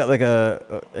actually. He's got like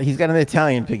he's got an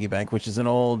Italian piggy bank, which is an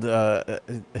old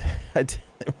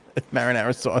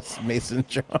marinara sauce mason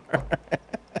jar.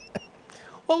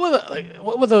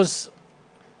 What were those?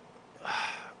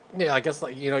 Yeah, I guess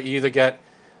you either get.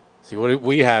 See, what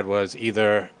we had was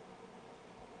either.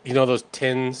 Those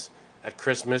tins at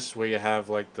Christmas where you have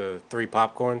like the 3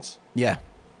 popcorns. Yeah.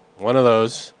 One of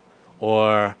those,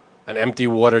 or an empty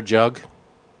water jug.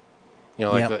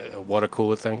 Like Yep. the water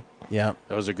cooler thing. Yeah.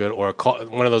 Those are good. Or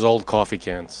one of those old coffee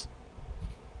cans.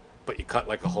 But you cut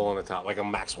like a hole in the top, like a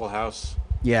Maxwell House.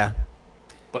 Yeah.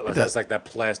 But it has like that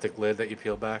plastic lid that you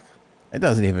peel back. It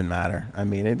doesn't even matter. I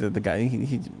mean, the guy,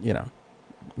 he's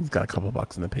got a couple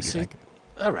bucks in the piggy See, bank.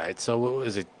 all right. So what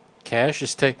is it? Cash?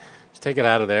 Just take it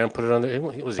out of there and put it on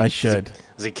the. I should.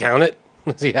 Does he count it?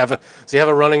 Does he have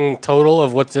a running total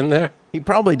of what's in there? He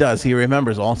probably does. He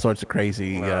remembers all sorts of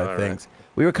crazy All right. things.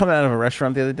 We were coming out of a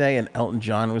restaurant the other day, and Elton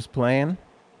John was playing,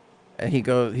 And he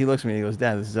looks at me and he goes,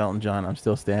 Dad, this is Elton John. I'm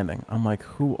still standing. I'm like,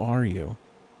 who are you?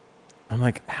 I'm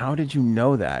like, how did you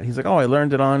know that? He's like, oh, I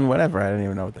learned it on whatever. I didn't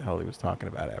even know what the hell he was talking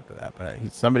about after that. But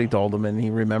somebody told him and he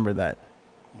remembered that.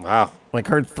 Wow. Like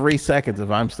heard 3 seconds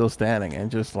of I'm still standing and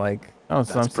just like, oh,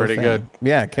 so That's I'm still pretty standing. good.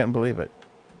 Yeah, I can't believe it.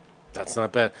 That's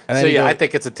not bad. And So then he yeah, goes- I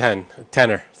think it's a 10, a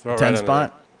tenner. Throw it 10 right under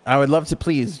spot. I would love to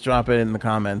please drop it in the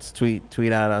comments, tweet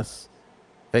at us,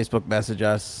 Facebook message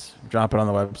us, drop it on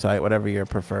the website, whatever your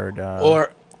preferred. there.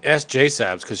 Or ask J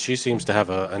Sabs because she seems to have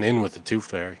an in with the Tooth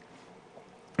Fairy.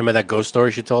 Remember that ghost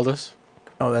story she told us?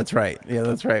 Oh, that's right. Yeah,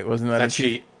 that's right. Wasn't that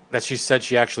That she said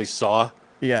she actually saw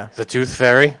Yeah, the Tooth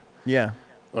Fairy, yeah.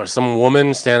 or some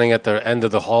woman standing at the end of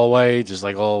the hallway, just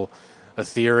like all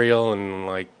ethereal and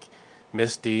like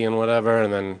misty and whatever,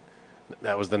 and then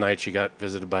that was the night she got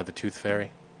visited by the Tooth Fairy.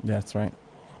 That's right.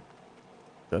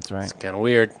 That's right. It's kind of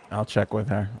weird. I'll check with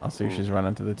her. I'll see if she's run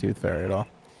into the Tooth Fairy at all.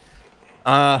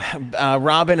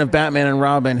 Robin of Batman and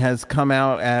Robin has come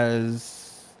out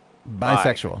as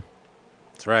bisexual.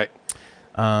 That's right.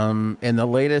 In the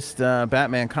latest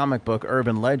Batman comic book,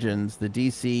 Urban Legends, the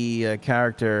DC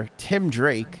character Tim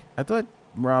Drake. I thought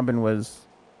Robin was.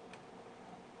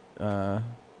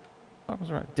 What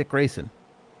was right? Dick Grayson.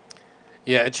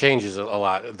 Yeah, it changes a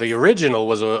lot. The original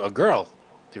was a girl,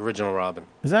 the original Robin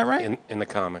Is that right? in the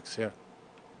comics. Yeah,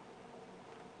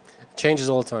 it changes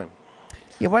all the time.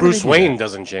 Yeah. Why did Bruce they do Wayne that?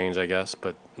 doesn't change, I guess,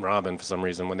 but Robin for some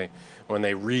reason when they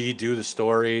redo the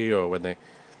story or when they,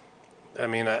 I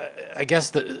mean, I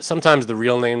guess sometimes the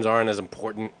real names aren't as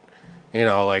important. You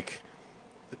know, like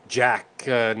Jack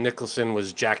Nicholson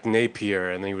was Jack Napier,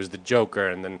 and he was the Joker,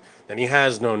 and then he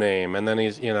has no name, and then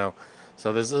he's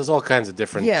so there's all kinds of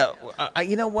different Yeah.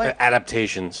 You know what?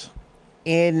 adaptations.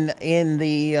 In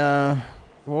the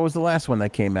what was the last one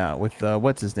that came out with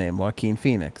what's his name, Joaquin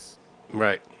Phoenix?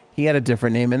 Right, He had a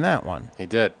different name in that one. he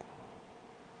did.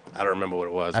 I don't remember what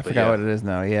it was. I but forgot yeah. what it is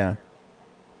now. Yeah.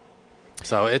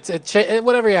 So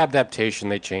whatever adaptation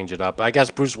they change it up. I guess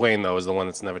Bruce Wayne though is the one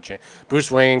that's never changed. Bruce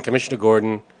Wayne, Commissioner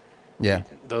Gordon, Yeah.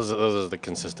 those are the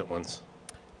consistent ones.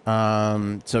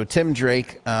 So Tim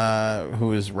Drake,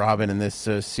 who is Robin in this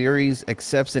series,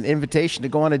 accepts an invitation to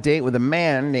go on a date with a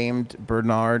man named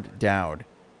Bernard Dowd,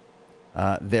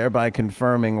 thereby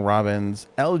confirming Robin's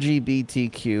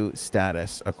LGBTQ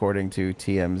status, according to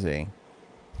TMZ.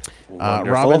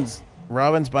 Wonderful.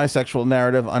 Robin's bisexual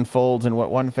narrative unfolds in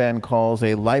what one fan calls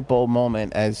a light bulb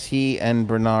moment as he and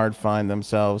Bernard find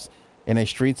themselves in a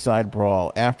street side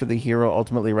brawl. After the hero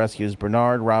ultimately rescues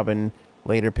Bernard, Robin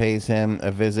later pays him a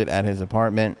visit at his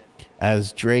apartment.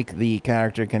 As Drake, the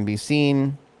character, can be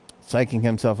seen psyching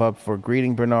himself up for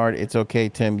greeting Bernard. It's okay,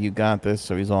 Tim, you got this.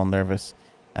 So he's all nervous.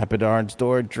 At Bernard's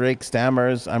door, Drake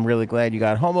stammers, I'm really glad you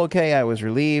got home okay. I was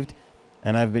relieved.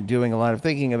 And I've been doing a lot of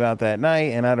thinking about that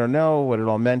night, and I don't know what it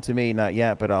all meant to me. Not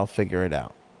yet, but I'll figure it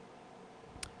out.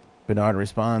 Bernard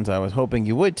responds, I was hoping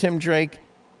you would, Tim Drake.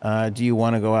 Do you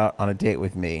want to go out on a date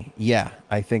with me? Yeah,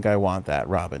 I think I want that,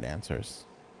 Robin answers.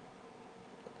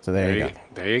 So there you go.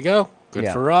 There you go. Good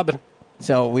Yeah. for Robin.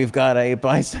 So we've got a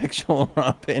bisexual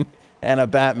Robin and a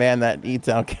Batman that eats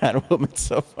out Catwoman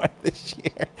so far this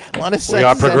year. A lot of We sex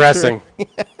are censor- progressing.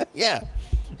 Yeah.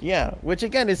 Yeah. Which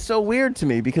again is so weird to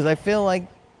me because I feel like,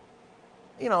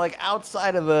 like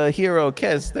outside of a hero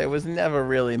kiss, there was never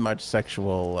really much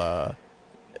sexuality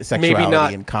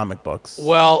not- in comic books.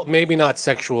 Well, maybe not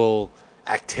sexual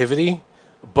activity,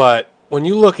 but when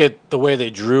you look at the way they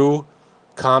drew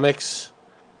comics,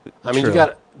 I mean, True. you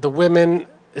got the women,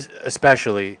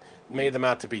 especially, made them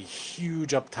out to be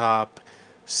huge up top,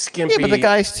 skimpy. Yeah, but the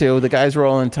guys too. The guys were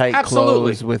all in tight Absolutely.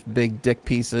 clothes with big dick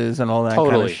pieces and all that kind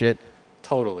Totally. of shit.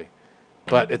 Totally.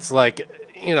 But it's like,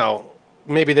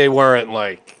 maybe they weren't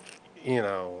like,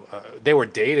 they were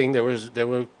dating. There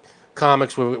were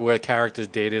comics where characters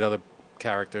dated other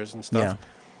characters and stuff.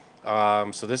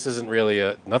 Yeah. So this isn't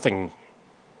really nothing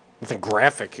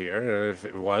graphic here. If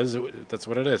it was, that's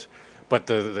what it is. But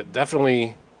the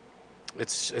definitely,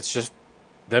 it's just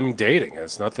them dating.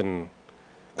 It's nothing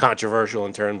controversial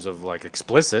in terms of like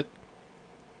explicit.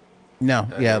 No,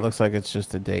 yeah, it looks like it's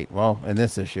just a date. Well, in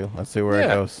this issue, let's see where it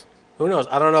Yeah. goes. Who knows?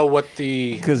 I don't know what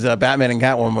the Because Batman and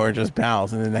Catwoman were just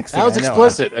pals, and the next thing that was I know,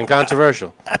 explicit and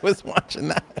controversial. I was watching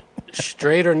that.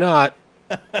 Straight or not,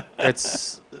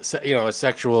 it's a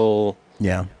sexual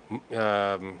Yeah,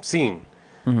 scene.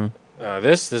 Mm-hmm.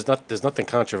 There's nothing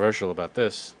controversial about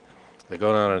this. They're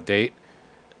going on a date.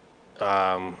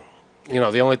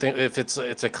 The only thing, if it's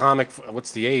a comic,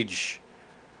 what's the age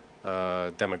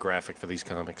demographic for these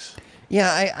comics?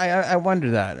 yeah. I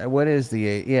wonder that. What is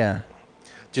the yeah?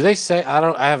 Do they say?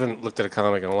 I haven't looked at a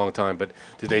comic in a long time, but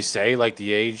do they say like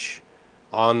the age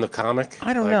on the comic?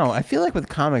 I don't Like, know. I feel like with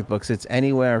comic books, it's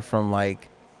anywhere from like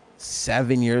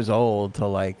 7 years old to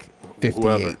like 58.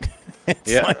 Whoever.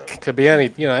 It's Yeah, like, could be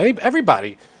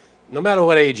everybody, no matter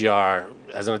what age you are.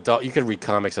 As an adult, you can read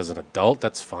comics as an adult.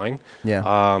 That's fine.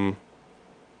 yeah.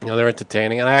 They're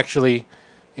entertaining, and I actually,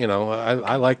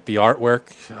 I like the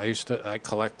artwork.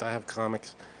 I have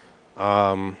comics.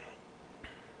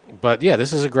 But yeah,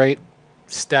 this is a great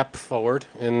step forward.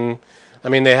 I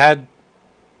mean, they had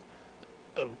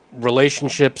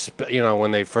relationships,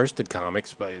 when they first did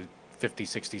comics, by 50,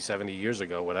 60, 70 years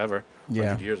ago, whatever,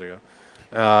 Yeah. 100 years ago.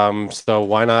 So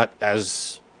why not,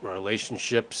 as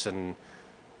relationships and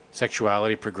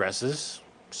sexuality progresses,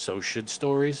 so should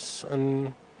stories,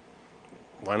 and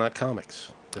why not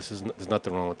comics? There's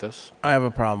nothing wrong with this, I have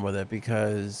a problem with it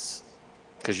because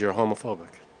because you're homophobic.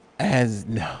 as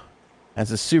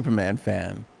a Superman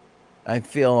fan, I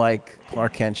feel like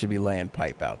Clark Kent should be laying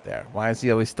pipe out there. Why is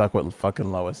he always stuck with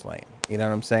fucking Lois Lane? You know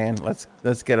what I'm saying? Let's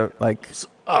get a like.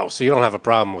 So you don't have a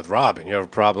problem with Robin. You have a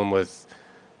problem with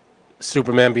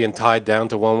Superman being tied down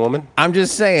to one woman? I'm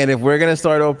just saying, if we're gonna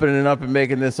start opening it up and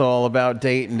making this all about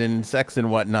dating and sex and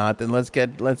whatnot, then let's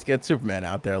get Superman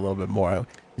out there a little bit more.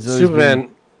 He's always Superman,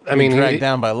 been dragged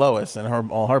down by Lois and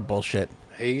all her bullshit.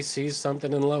 he sees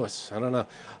something in Lois. I don't know.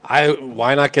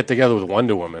 Why not get together with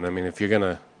Wonder Woman? I mean, if you're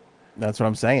gonna, That's what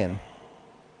I'm saying.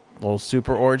 Little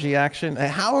super orgy action.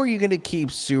 How are you gonna keep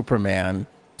Superman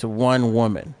to one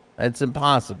woman? It's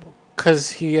impossible.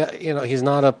 because he's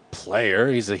not a player.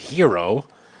 He's a hero,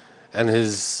 and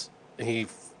he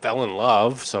fell in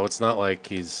love. So it's not like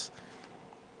he's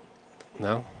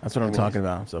no. That's what I'm talking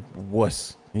about. So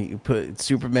wuss. You put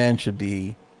Superman should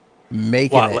be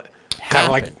making it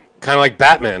happen. Kind of like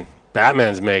Batman.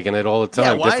 Batman's making it all the Yeah,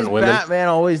 time. why Different is women. Batman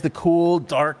always the cool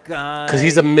dark guy? Because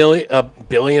he's a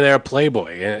billionaire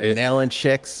playboy. nailing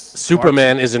chicks.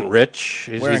 Superman isn't rich.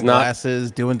 wearing He's not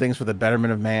glasses, doing things for the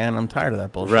betterment of man. I'm tired of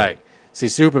that bullshit. right. See,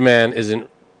 Superman isn't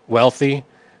wealthy.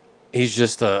 He's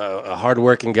just a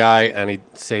hardworking guy, and he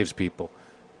saves people.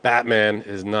 Batman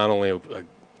is not only a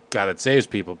guy that saves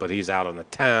people, but he's out on the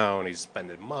town. He's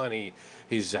spending money.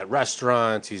 He's at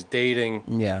restaurants. He's dating.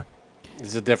 Yeah.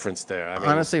 There's a difference there. I mean,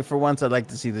 Honestly, for once, I'd like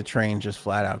to see the train just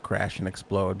flat out crash and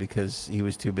explode because he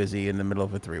was too busy in the middle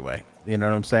of a three-way. You know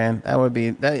what I'm saying? That would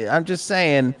be. I'm just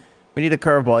saying, we need a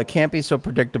curveball. It can't be so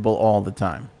predictable all the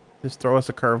time. Just throw us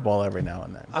a curveball every now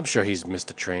and then. I'm sure he's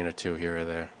missed a train or two here or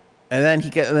there. And then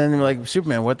then we're like,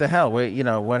 Superman, what the hell? Wait,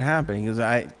 what happened? He goes,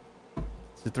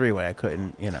 it's a three-way. I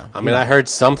couldn't, I mean, I heard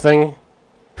something,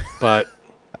 but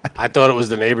I thought it was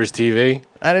the neighbor's TV.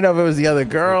 I don't know if it was the other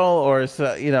girl or, it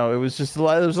was just a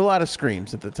lot. There was a lot of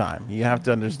screams at the time. You have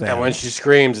to understand. And when she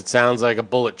screams, it sounds like a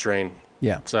bullet train.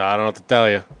 Yeah. So I don't know what to tell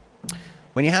you.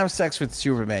 When you have sex with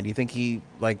Superman, do you think he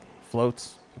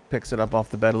floats, picks it up off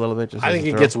the bed a little bit? I think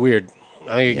it gets weird.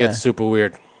 I think it gets super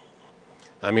weird.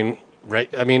 I mean, right?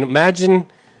 I mean, imagine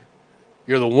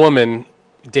you're the woman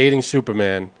dating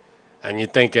Superman, and you're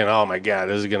thinking, "Oh my God,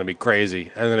 this is gonna be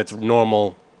crazy," and then it's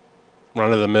normal,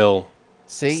 run of the mill.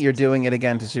 See, you're doing it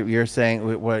again to you're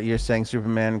saying what you're saying.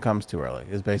 Superman comes too early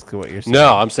is basically what you're saying.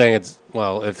 No, I'm saying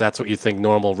if that's what you think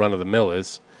normal run of the mill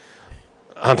is,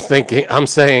 I'm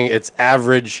saying it's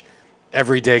average,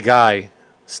 everyday guy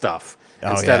stuff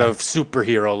instead of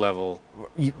superhero level.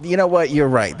 You know what? You're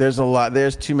right.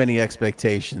 There's too many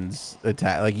expectations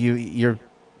attached. Like you're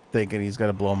thinking he's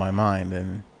gonna blow my mind,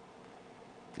 and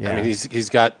I mean, he's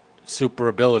got super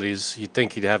abilities. You'd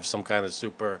think he'd have some kind of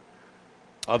super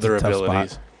other It's a tough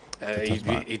abilities.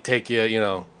 spot. He'd take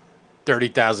you,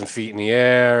 30,000 feet in the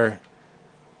air.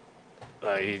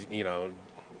 I don't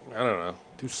know,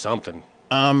 do something.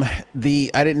 I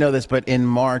didn't know this, but in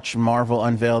March, Marvel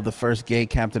unveiled the first gay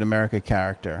Captain America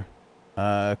character,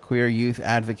 queer youth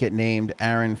advocate named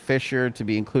Aaron Fisher, to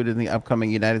be included in the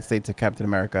upcoming United States of Captain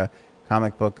America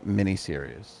comic book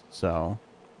miniseries. So,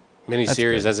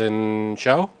 Miniseries, good. as in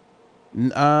show?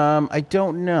 I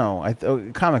don't know.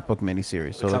 Comic book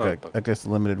miniseries. So Comic like book. I guess a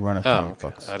limited run of Oh, comic okay.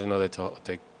 books. I didn't know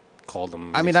they called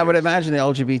them. I mean, I would miniseries. imagine the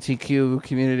LGBTQ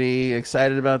community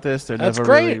excited about this. They're That's never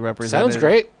great. really represented. Sounds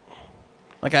great.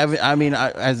 Like I mean,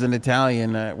 as an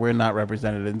Italian, we're not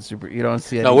represented in super. You don't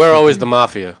see. No, we're always the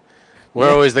mafia.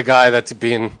 We're always the guy that's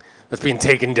being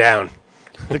taken down.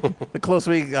 the closest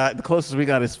we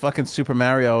got is fucking Super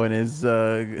Mario and his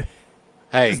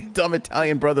Hey, dumb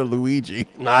Italian brother Luigi.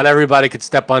 not everybody could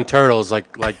step on turtles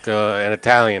like an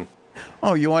Italian.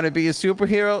 Oh, you want to be a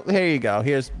superhero? Here you go.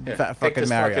 Here's Take fucking this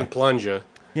Mario. fucking plunger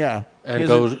Yeah, and here's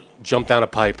go jump down a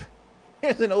pipe.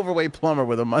 here's an overweight plumber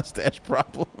with a mustache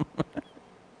problem.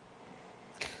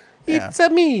 Yeah. It's a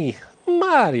me,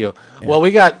 Mario. Yeah. Well,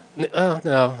 we got.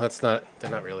 No, that's not.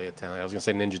 They're not really Italian. I was gonna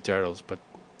say Ninja Turtles, but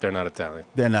they're not Italian.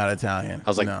 They're not Italian. I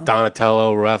was like no.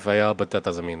 Donatello, Raphael, but that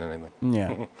doesn't mean anything.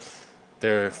 Yeah.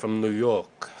 They're from New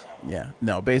York. Yeah.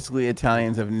 No, basically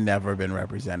Italians have never been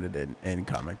represented in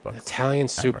comic books. Italian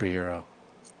superhero.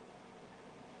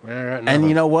 And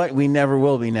you know what? We never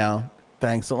will be now.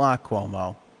 Thanks a lot,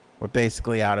 Cuomo. We're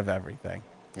basically out of everything.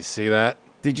 You see that?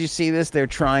 Did you see this? They're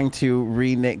trying to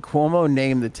rename Cuomo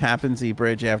named the Tappan Zee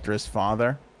Bridge after his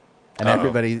father, and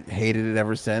everybody hated it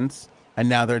ever since. And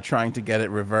now they're trying to get it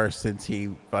reversed since he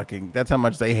fucking. That's how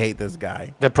much they hate this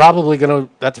guy. That's probably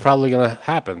gonna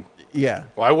happen. Yeah,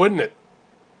 Why wouldn't it?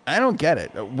 I don't get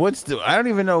it. I don't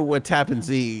even know what Tappan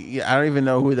Zee. I don't even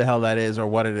know who the hell that is or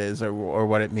what it is or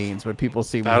what it means. But people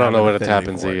seem. I don't know what a affinity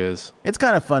Tappan for Zee it. is. It's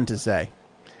kind of fun to say,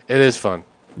 It is fun.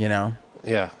 you know.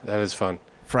 Yeah, that is fun.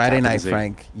 Friday Tappan night, Zee.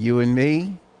 Frank. You and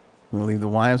me. We'll leave the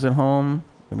wives at home.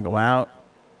 Gonna go out.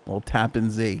 We'll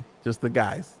Tappan Zee. Just the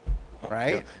guys,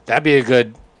 right? That'd be a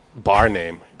good bar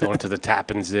name. Going to the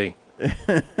Tappan Zee.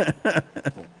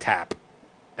 Tap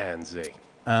and Z.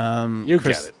 You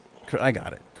get it. I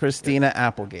got it. Christina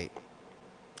Applegate.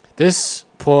 This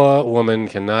poor woman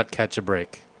cannot catch a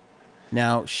break.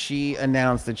 Now, she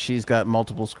announced that she's got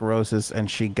multiple sclerosis and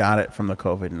she got it from the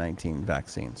COVID-19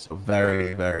 vaccine. So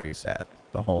very, very sad,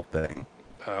 the whole thing.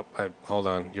 Hold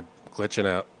on. You're glitching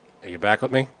out. Are you back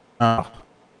with me? Oh,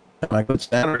 am I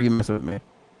glitched out or are you messing with me?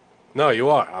 No, you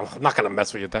are. I'm not going to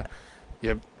mess with you.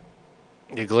 You're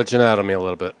glitching out on me a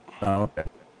little bit. Oh, okay.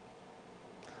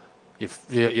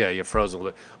 You're frozen a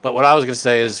little bit. But what I was going to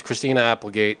say is Christina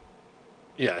Applegate,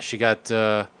 yeah, she got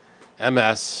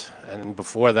MS. And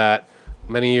before that,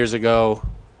 many years ago,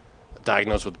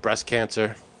 diagnosed with breast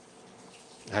cancer.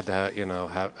 Had to,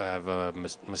 have a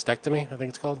mastectomy, I think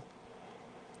it's called.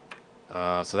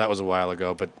 So that was a while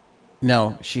ago. But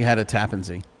No, she had a Tappan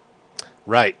Zee.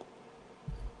 right.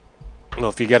 Well,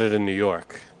 if you get it in New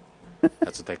York,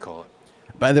 that's what they call it.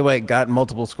 By the way, got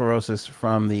multiple sclerosis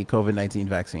from the COVID-19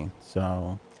 vaccine.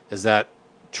 So, Is that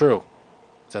true?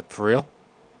 Is that for real?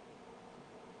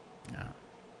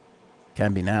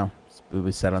 can be now. It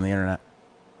was said on the internet.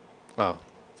 Oh,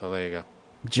 so there you go.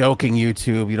 Joking,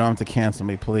 YouTube. You don't have to cancel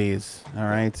me, please. All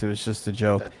right? It was just a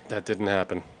joke. That didn't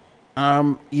happen.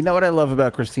 You know what I love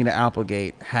about Christina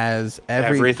Applegate? Has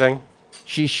Everything?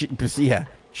 She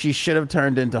should have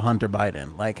turned into Hunter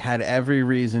Biden. Like, had every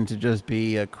reason to just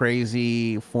be a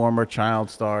crazy former child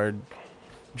star,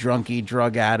 drunkie,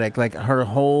 drug addict. Like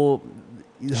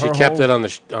She kept it on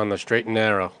the straight and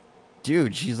narrow.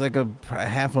 Dude, she's like a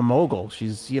half a mogul.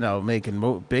 She's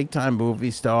making big time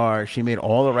movie star. She made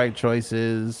all the right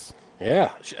choices.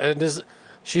 Yeah,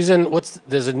 she's in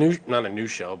there's not a new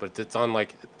show, but it's on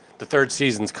like the third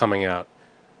season's coming out.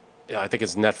 Yeah, I think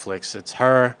it's Netflix. It's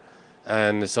her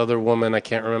and this other woman. I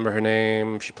can't remember her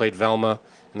name. She played Velma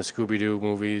in the Scooby-Doo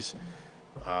movies.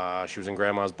 She was in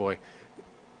Grandma's Boy.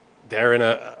 They're in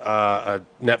a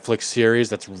Netflix series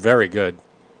that's very good.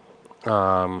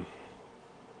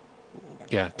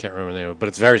 Yeah, can't remember the name of it, but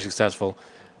it's very successful,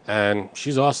 and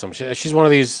she's awesome. She's one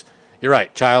of these, you're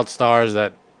right, child stars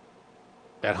that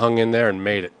hung in there and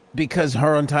made it. Because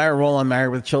her entire role on Married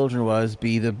with Children was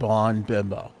be the blonde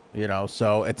bimbo,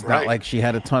 so it's not Right. like she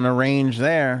had a ton of range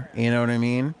there. You know what I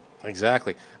mean?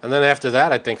 Exactly. And then after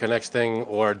that, I think her next thing,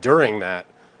 or during that,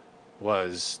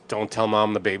 was Don't Tell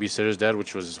Mom the Babysitter's Dead,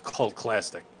 which was a cult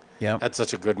classic. Yeah. That's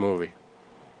such a good movie.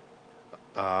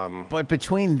 But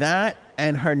between that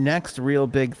and her next real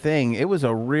big thing, it was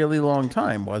a really long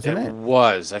time, wasn't it?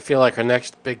 Was. I feel like her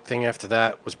next big thing after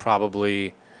that was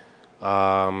probably,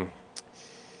 what's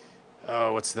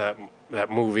that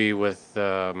movie with,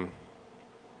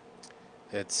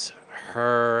 it's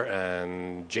her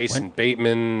and Jason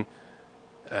Bateman.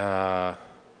 I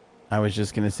was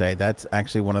just going to say, that's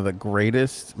actually one of the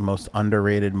greatest, most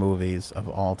underrated movies of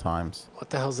all times. What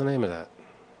the hell's the name of that?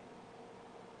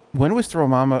 When was Throw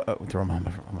Mama? Oh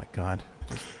my God.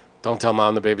 Don't Tell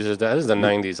Mom the Babysitter's Dead. This is the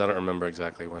 90s. I don't remember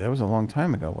exactly when. That was a long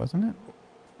time ago, wasn't it?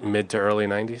 Mid to early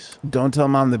 90s? Don't Tell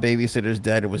Mom the Babysitter's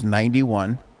Dead. It was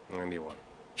 91. 91.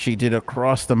 She did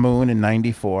Across the Moon in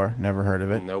 94. Never heard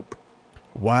of it. Nope.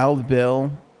 Wild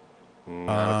Bill.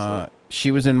 No,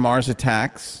 She was in Mars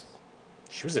Attacks,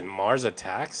 she was in Mars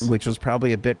Attacks? which was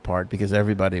probably a bit part because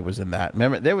everybody was in that.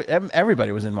 Remember,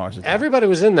 everybody was in Mars Attacks. Everybody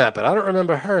was in that, but I don't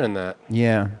remember her in that.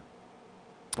 Yeah.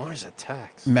 Mars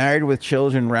Attacks. Married with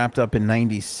Children wrapped up in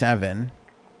 97.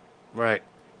 Right.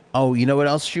 Oh, you know what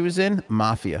else she was in?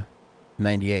 Mafia,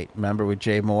 98. Remember with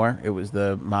Jay Moore? It was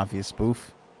the Mafia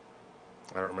spoof.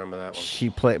 I don't remember that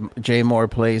one. Jay Moore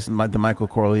plays the Michael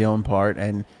Corleone part,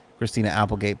 and Christina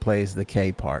Applegate plays the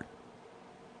K part.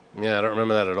 Yeah, I don't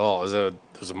remember that at all. It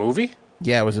was a movie?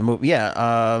 Yeah, it was a movie.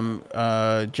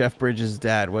 Yeah, Jeff Bridges'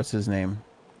 dad. What's his name?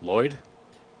 Lloyd?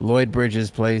 Lloyd Bridges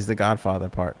plays the Godfather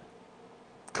part,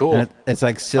 and Cool. it's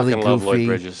like silly, Fucking love Lloyd goofy.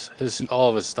 Bridges. All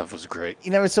of his stuff was great.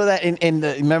 You never saw that in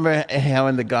the. Remember how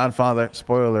in the Godfather?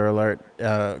 Spoiler alert!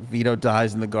 Vito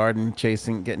dies in the garden,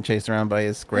 getting chased around by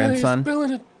his Yeah, he's grandson.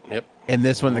 spilling it. Yep. In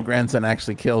this one, the grandson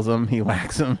actually kills him. He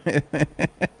whacks him.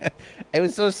 It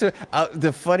was so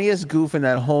the funniest goof in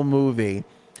that whole movie.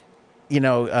 You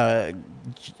know,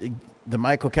 the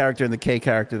Michael character and the K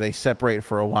character, they separate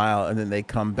for a while and then they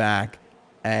come back,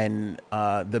 and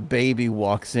the baby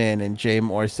walks in and Jay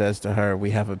Moore says to her,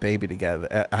 "We have a baby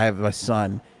together. I have a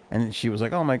son." And she was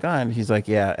like, "Oh my God." And he's like,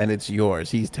 "Yeah, and it's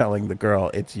yours." He's telling the girl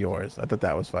it's yours. I thought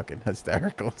that was fucking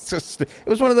hysterical. It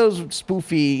was one of those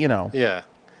spoofy, you know. Yeah.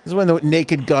 This is when the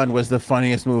Naked Gun was the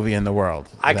funniest movie in the world.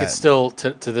 I could That- still,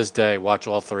 to this day, watch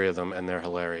all three of them, and they're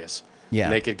hilarious. Yeah.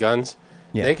 Naked Guns.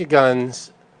 Yeah. Naked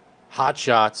Guns, Hot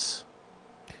Shots.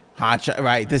 Hot Shot,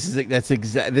 right? This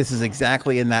is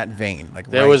exactly in that vein.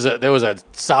 Like There was a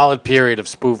solid period of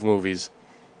spoof movies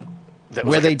that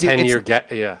was Where like they a do- 10-year it's-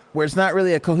 gap. Yeah. where it's not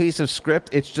really a cohesive script.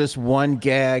 It's just one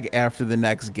gag after the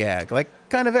next gag, like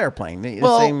kind of Airplane. The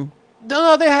Well, same.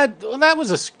 no, there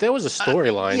was a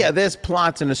storyline. Yeah, there's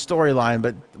plots and a storyline,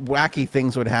 but wacky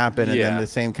things would happen, and then Yeah. the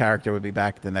same character would be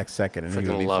back the next second, and he would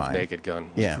Freaking be love fine. Naked Gun.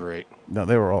 It was Yeah. great. No,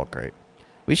 they were all great.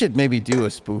 We should maybe do a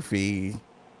spoofy,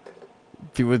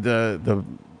 do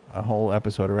a whole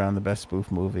episode around the best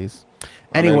spoof movies.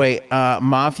 I'm in. Anyway,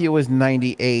 Mafia was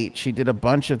 98. She did a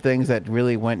bunch of things that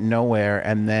really went nowhere,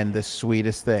 and then The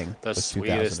Sweetest Thing. The was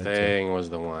Sweetest 2002. Thing was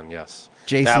the one. Yes. That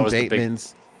Jason was the big-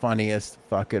 Bateman's funniest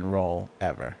fucking role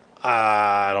ever.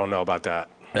 I don't know about that.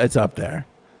 It's up there.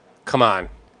 Come on.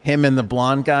 Him and the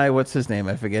blonde guy, what's his name?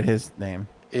 I forget his name.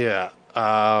 Yeah.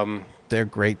 They're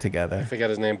great I together. forget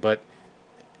his name, but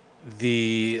I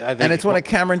think And it's one of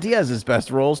Cameron Diaz's best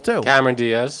roles, too. Cameron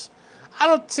Diaz. I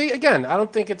don't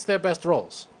think it's their best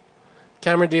roles.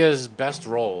 Cameron Diaz's best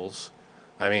roles.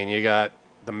 I mean, you got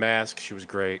The Mask. She was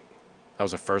great. That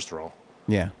was her first role.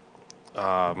 Yeah.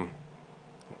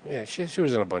 Yeah, she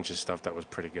was in a bunch of stuff that was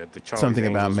pretty good. The Charlie's Something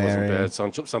About Angels wasn't Mary. bad.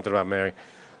 Something About Mary.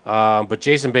 But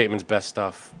Jason Bateman's best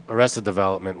stuff, Arrested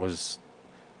Development, was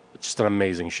just an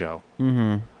amazing show.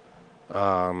 Mm-hmm.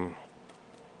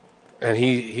 And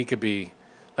he could be,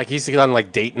 like, he's on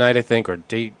like Date Night, I think, or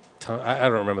Date. I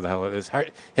don't remember the hell it is.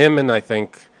 Him and I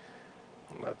think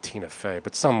not Tina Fey,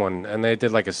 but someone, and they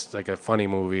did like a funny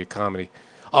movie, a comedy.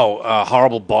 Oh,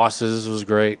 Horrible Bosses was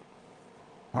great.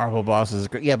 Horrible Boss is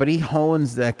great. Yeah, but he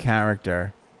hones that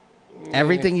character.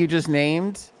 Everything you just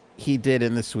named, he did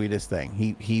in The Sweetest Thing.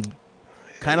 He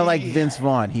kind of like Vince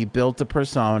Vaughn. He built a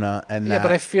persona, and Yeah, that,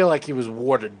 but I feel like he was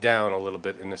watered down a little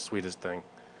bit in The Sweetest Thing.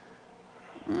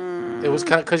 It was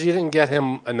kind of because you didn't get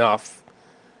him enough,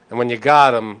 and when you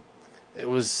got him, it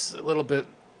was a little bit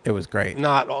it was great.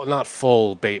 not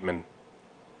full Bateman.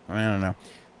 I don't know.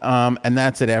 And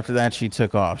that's it. After that, she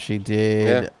took off. She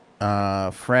did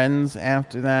Friends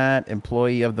after that,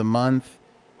 Employee of the Month.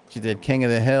 She did King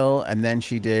of the Hill, and then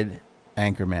she did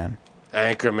Anchorman.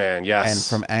 Anchorman,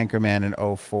 yes. And from Anchorman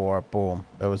in 04, boom,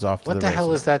 it was off to What the the hell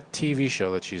races. is that TV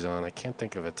show that she's on? I can't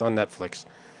think of it. It's on Netflix.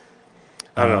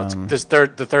 I don't know. Um,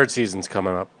 The third season's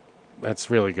coming up. That's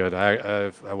really good.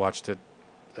 I watched it.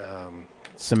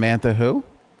 Samantha who?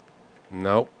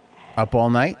 Nope. Up All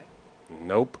Night?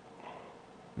 Nope.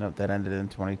 Nope, that ended in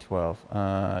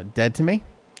 2012. Dead to Me?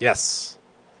 Yes.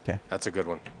 Okay. That's a good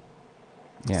one.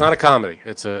 Yeah. It's not a comedy.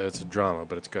 It's a drama,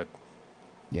 but it's good.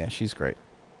 Yeah, she's great.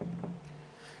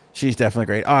 She's definitely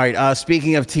great. All right.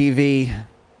 Speaking of TV,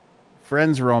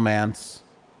 Friends romance.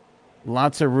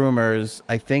 Lots of rumors.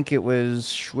 I think it was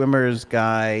Schwimmer's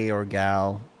guy or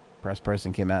gal, press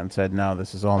person came out and said, no,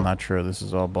 this is all not true. This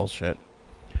is all bullshit.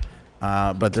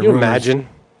 But the Can you rumors, imagine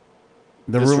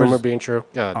the this rumors, rumor being true?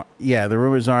 God. yeah, the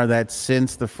rumors are that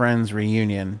since the Friends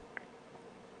reunion,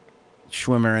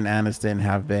 Schwimmer and Aniston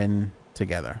have been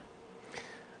together.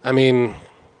 I mean,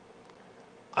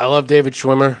 I love David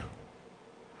Schwimmer,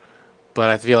 but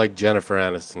I feel like Jennifer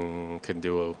Aniston could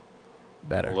do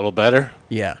Better. a little better.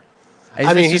 Yeah. I Is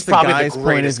mean, this he's just the probably the guy's point of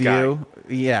greatest guy. view.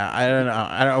 Yeah, I don't know.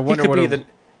 I He wonder could what be a-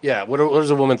 yeah. What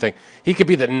does a woman think? He could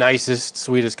be the nicest,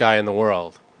 sweetest guy in the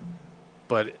world,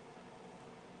 but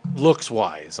looks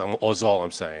wise, is all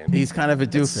I'm saying. he's kind of a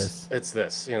doofus. It's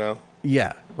this, you know.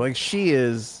 Yeah, like she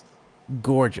is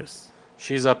gorgeous,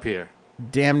 She's up here.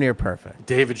 damn near perfect.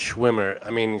 David Schwimmer.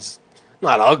 I mean, he's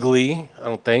not ugly, I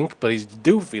don't think, but he's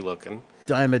doofy looking.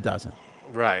 Dime a dozen.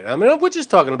 Right. I mean, we're just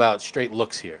talking about straight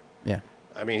looks here. Yeah,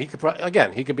 I mean, he could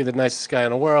he could be the nicest guy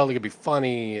in the world. He could be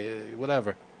funny,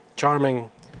 whatever. charming,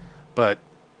 but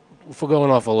if we're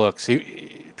going off of looks,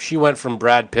 she went from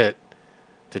Brad Pitt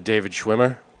to David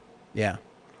Schwimmer. Yeah.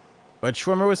 But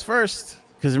Schwimmer was first.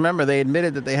 Because remember, they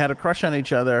admitted that they had a crush on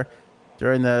each other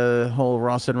during the whole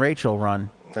Ross and Rachel run.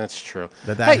 That's true.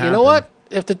 That Hey, you happened. know what?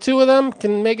 If the two of them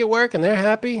can make it work and they're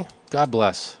happy, God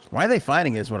bless. Why are they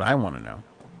fighting is what I want to know.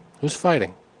 Who's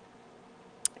fighting?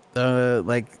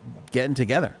 Like getting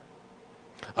together.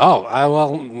 Oh,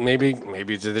 well, maybe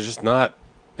they're just not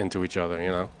into each other.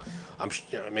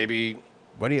 Maybe.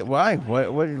 Why?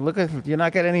 What? Look at you're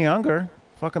not getting any younger.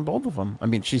 Fucking both of them. I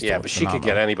mean, she's Yeah, still but she could get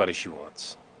phenomenal. anybody she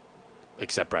wants,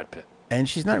 except Brad Pitt. And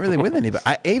she's not really with anybody.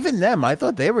 Even them, I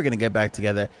thought they were going to get back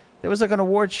together. There was like an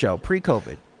award show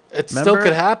pre-COVID. It still Remember?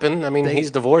 could happen. I mean, They-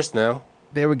 he's divorced now.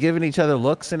 They were giving each other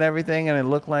looks and everything, and it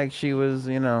looked like she was,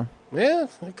 Yeah,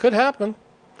 it could happen.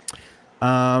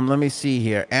 Let me see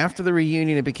here. After the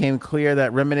reunion, it became clear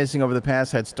that reminiscing over the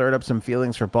past had stirred up some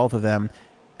feelings for both of them,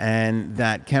 and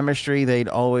that chemistry they'd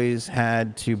always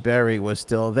had to bury was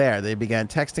still there. They began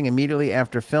texting immediately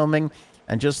after filming,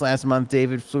 and just last month,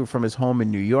 David flew from his home in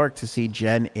New York to see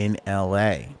Jen in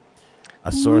L.A.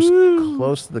 A source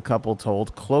close to the couple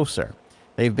told Closer.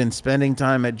 They've been spending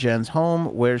time at Jen's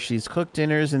home, where she's cooked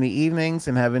dinners in the evenings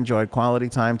and have enjoyed quality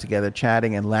time together,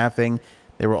 chatting and laughing.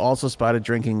 They were also spotted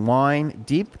drinking wine,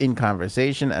 deep in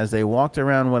conversation, as they walked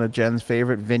around one of Jen's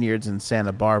favorite vineyards in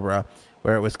Santa Barbara,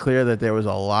 where it was clear that there was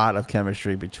a lot of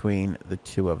chemistry between the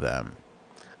two of them.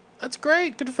 That's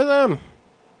great. Good for them.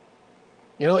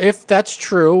 If that's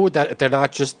true, that they're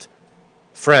not just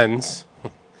friends,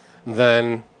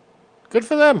 then good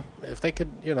for them. If they could,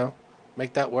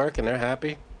 make that work and they're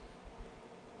happy,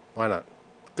 why not?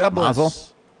 God bless. Mazel.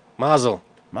 Mazel.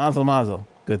 Mazel, mazel.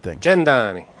 Good thing.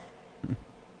 Jendani.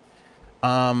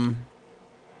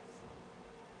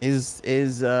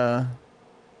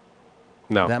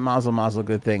 No. That mazel, mazel,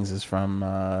 good things is from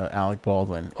Alec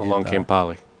Baldwin. Along Came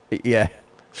Polly. Yeah.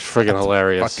 It's friggin'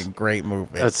 hilarious. Fucking great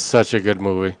movie. That's such a good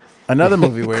movie. Another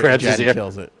movie where Scratches Jen ear.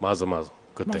 kills it. Mazel, mazel.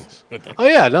 Good things. Oh,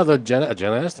 yeah, another Jenna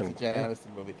Aniston. Jen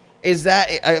Aniston movie. Is that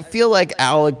I feel like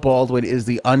Alec Baldwin is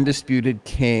the undisputed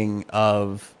king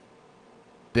of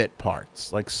bit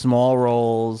parts, like small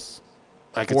roles,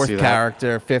 I could fourth see that.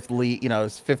 character, fifth lead,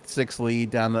 fifth, sixth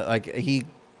lead down the he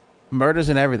murders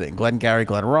in everything. Glenn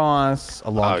Ross,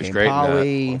 Along he's Came great in that.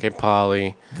 Polly, Along Came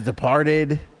Polly. The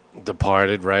Departed.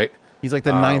 Departed, right? He's like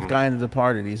the ninth guy in The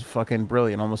Departed. He's fucking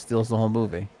brilliant. Almost steals the whole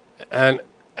movie. And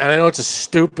I know it's a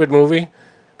stupid movie,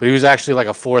 but he was actually like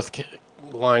a fourth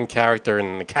line character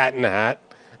in The Cat in the Hat,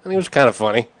 and he was kind of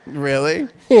funny. Really?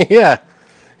 Yeah,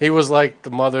 he was like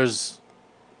the mother's,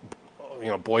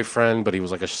 boyfriend, but he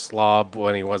was like a slob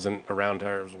when he wasn't around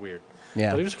her. It was weird.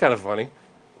 Yeah. But he was kind of funny.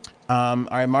 All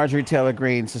right, Marjorie Taylor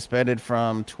Greene suspended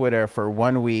from Twitter for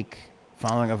 1 week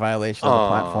following a violation of the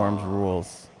platform's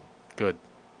rules. Good.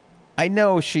 I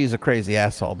know she's a crazy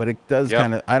asshole, but it does Yep.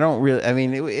 kind of. I don't really. I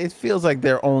mean, it feels like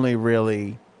they're only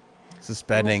really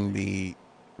suspending the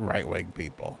right wing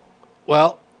people.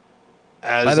 Well,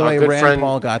 as By the our way, good Rand friend,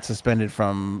 Paul got suspended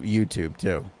from YouTube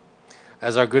too.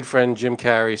 as our good friend Jim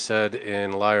Carrey said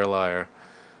in Liar Liar,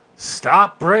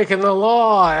 stop breaking the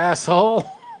law, asshole.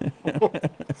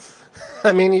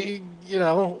 I mean,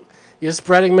 you're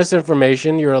spreading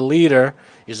misinformation. You're a leader.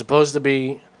 You're supposed to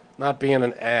be not being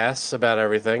an ass about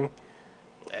everything.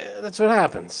 That's what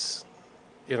happens.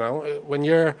 When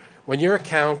your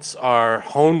accounts are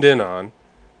honed in on,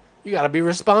 you got to be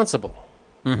responsible.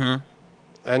 Mm-hmm.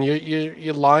 And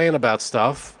you're lying about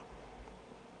stuff.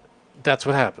 That's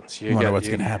what happens. I wonder what's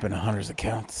going to happen to Hunter's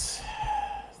accounts.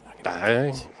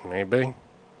 Maybe.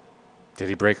 Did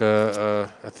he break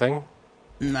a thing?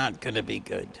 Not going to be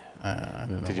good. I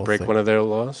don't know. Did he We'll break see. one of their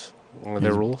laws? One of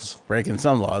their rules? Breaking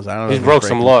some laws. I don't know. He if he's broke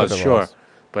some breaking laws, Twitter sure. laws.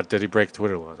 But did he break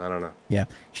Twitter laws? I don't know. Yeah,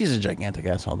 she's a gigantic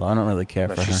asshole, though. I don't really care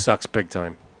No, for she her. sucks big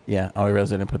time. Yeah. Oh, I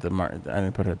realized I didn't put I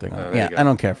didn't put her thing Oh, on. there Yeah, you go. I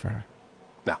don't care for her.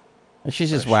 No. She's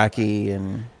just wacky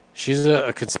and. She's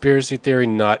a conspiracy theory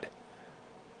nut.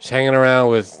 She's hanging around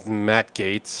with Matt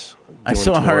Gates. I doing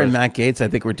saw her and tours. Matt Gates. I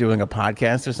think we're doing a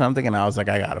podcast or something, and I was like,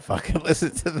 I gotta fucking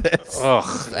listen to this.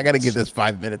 Ugh. I gotta give this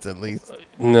 5 minutes at least.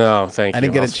 No, thank you. I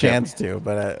didn't get I'll a skip. chance to,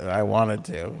 but I wanted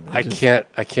to.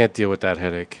 I can't deal with that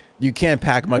headache. You can't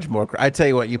pack much more. I tell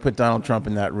you what, you put Donald Trump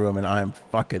in that room, and I'm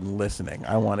fucking listening.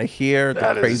 I want to hear the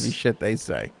That crazy is- shit they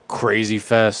say. Crazy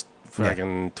fest,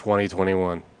 fucking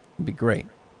 2021. It'd be great.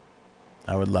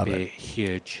 I would love Be it.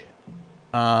 huge.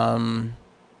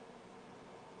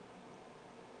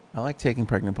 I like taking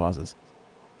pregnant pauses.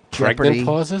 Pregnant Jeopardy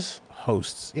pauses?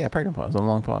 hosts. Yeah, pregnant pause. A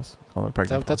long pause. Call it a Is that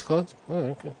pregnant what that's pause. called?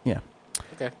 Oh, okay. Yeah.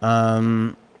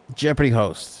 Okay. Jeopardy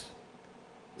hosts.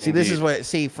 See, this is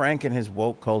Indeed. what Frank and his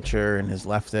woke culture and his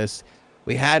leftists.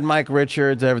 We had Mike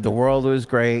Richards. The world was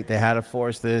great. They had to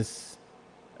force this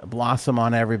blossom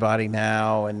on everybody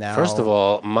now, and now. First of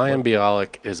all, Mayim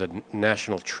Bialik is a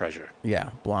national treasure. yeah,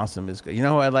 Blossom is good. You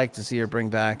know who I'd like to see her bring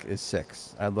back is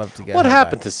Six. I'd love to get. What her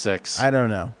happened back. to Six? I don't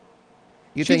know.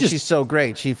 You She think just- she's so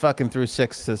great? She fucking threw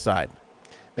Six to the side.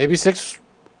 Maybe Six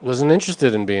wasn't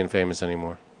interested in being famous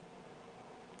anymore.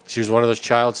 She was one of those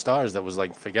child stars that was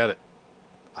like, forget it.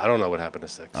 I don't know what happened to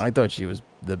Six. I thought she was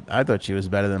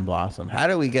better than Blossom. How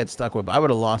did we get stuck with? I would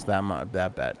have lost that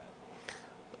bet.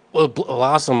 Well,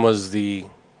 Blossom was the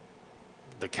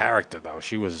character though.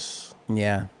 She was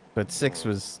Yeah, but Six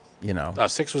was,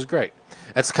 Six was great.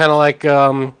 That's kind of like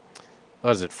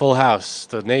what is it? Full House,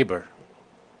 The Neighbor.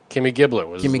 Kimmy Gibbler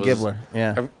was Kimmy was- Gibbler.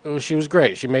 Yeah, She was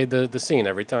great. She made the scene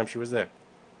every time she was there.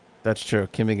 that's true.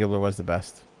 Kimmy Gibbler was the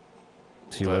best.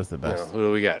 She But, was the you know, best. who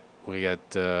do we got? We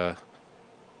got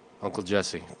Uncle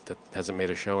Jesse that hasn't made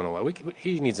a show in a while.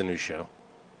 He needs a new show.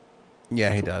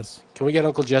 Yeah, he does. Can we get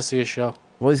Uncle Jesse a show?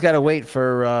 Well, he's got to wait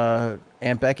for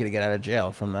Aunt Becky to get out of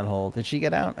jail from that whole. Did she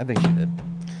get out? I think she did.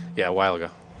 Yeah, a while ago.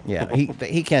 Yeah,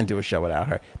 he can't do a show without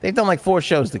her. They've done like 4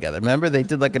 shows together. Remember, they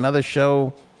did like another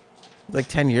show, like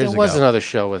 10 years There ago. was another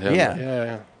show with him. Yeah.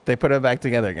 Yeah. They put her back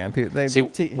together again. They, See,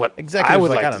 what executives I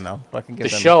would like, like I to- don't know. Fucking The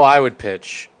give them- show I would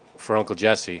pitch for Uncle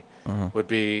Jesse Mm-hmm. would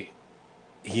be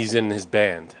he's in his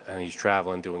band and he's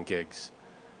traveling doing gigs.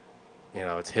 You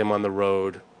know, it's him on the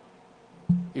road.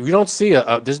 You don't see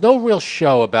there's no real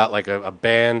show about like a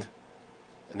band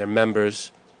and their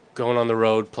members going on the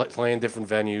road, playing different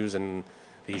venues and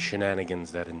these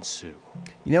shenanigans that ensue.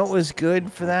 You know what was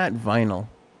good for that? Vinyl,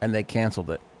 and they canceled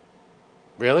it.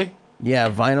 Really? Yeah,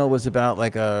 Vinyl was about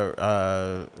like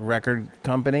a record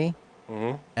company,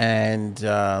 Mm-hmm.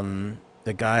 and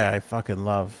the guy I fucking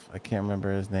love, I can't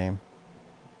remember his name,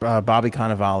 Bobby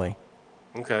Cannavale.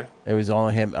 Okay. It was all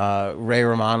him. Ray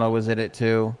Romano was in it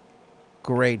too.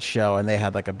 Great show, and they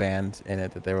had like a band in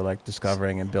it that they were like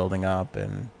discovering and building up,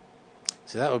 and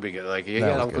See, that would be good. Like, you That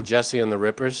got was Uncle good. Jesse and the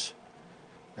Rippers,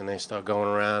 and they start going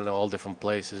around to all different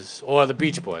places. Or the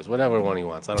Beach Boys, whatever one he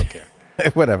wants. I don't care.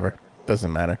 whatever,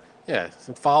 doesn't matter. Yeah,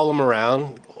 so follow them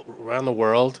around the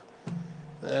world.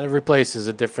 And every place is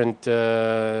a different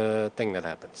thing that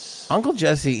happens. Uncle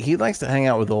Jesse, he likes to hang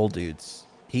out with old dudes.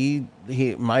 He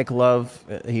Mike Love,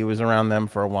 he was around them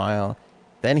for a while.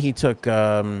 Then he took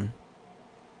Well,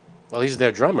 he's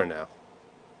their drummer now.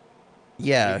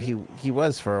 yeah, he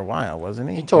was for a while, wasn't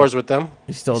he? He tours with them.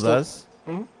 He still still- does.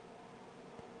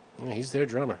 Yeah, he's their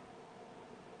drummer.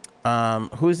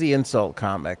 Who's the insult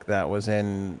comic that was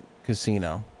in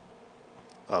Casino?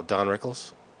 Oh, Don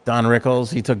Rickles. Don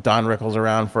Rickles. He took Don Rickles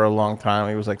around for a long time.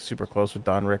 He was like super close with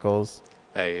Don Rickles.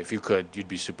 Hey, if you could, you'd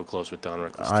be super close with Don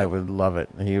Rickles. I too. would love it.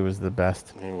 He was the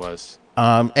best. He was.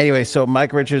 Anyway, so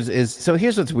Mike Richards is. So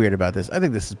here's what's weird about this. I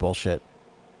think this is bullshit.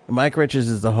 Mike Richards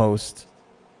is the host,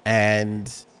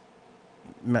 and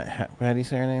how do you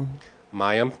say her name?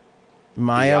 Mayim.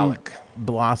 Mayim Bialik.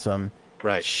 Blossom.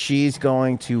 Right. She's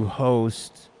going to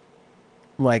host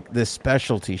like the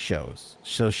specialty shows.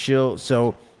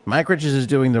 So Mike Richards is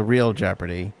doing the real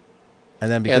Jeopardy,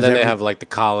 and then Yeah, because then they have like the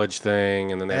college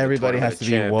thing, and then they have the everybody has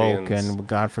Tournament to of be woke, Champions. and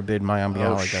God forbid Mayim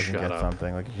Bialik doesn't shut get up.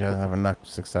 something. Like she doesn't have enough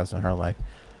success in her life.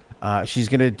 She's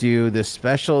going to do the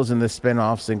specials and the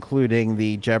spin-offs, including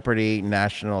the Jeopardy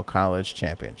National College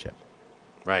Championship.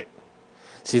 Right.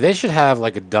 See, they should have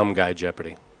like a dumb guy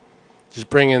Jeopardy. Just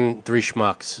bring in 3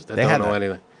 schmucks that They had don't know that.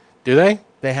 anything. Do they?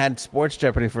 They had Sports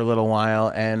Jeopardy for a little while,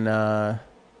 and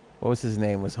what was his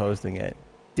name was hosting it?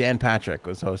 Dan Patrick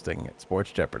was hosting it,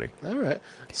 Sports Jeopardy. All right.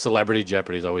 Celebrity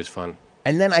Jeopardy is always fun.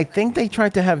 And then I think they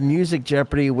tried to have Music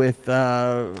Jeopardy with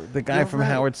the guy You're from right.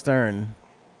 Howard Stern.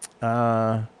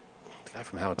 The guy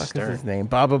from Howard What is Stern. his name?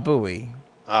 Baba Booey.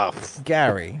 Oh,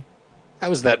 Gary. how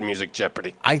was that Music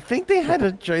Jeopardy? I think they had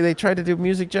they tried to do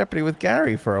Music Jeopardy with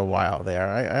Gary for a while there.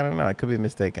 I don't know. I could be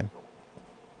mistaken.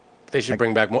 They should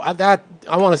bring back more. I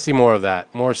want to see more of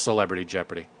that. More Celebrity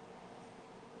Jeopardy.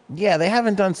 Yeah, they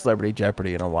haven't done Celebrity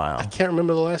Jeopardy in a while. Can't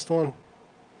remember the last one.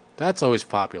 That's always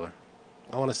popular.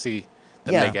 I want to see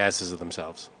them Yeah. make asses of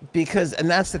themselves. And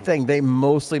that's the thing, they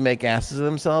mostly make asses of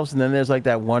themselves, and then there's like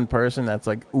that one person that's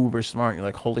like uber smart. You're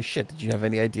like, holy shit, did you have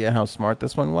any idea how smart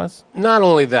this one was? Not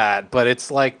only that, but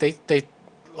it's like they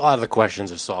a lot of the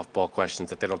questions are softball questions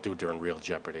that they don't do during real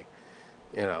Jeopardy.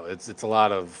 You know, it's a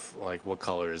lot of like, what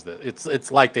color is that?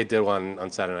 It's like they did on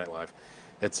Saturday Night Live.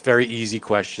 It's very easy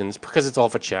questions because it's all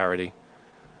for charity.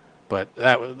 But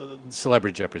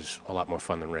Celebrity Jeopardy is a lot more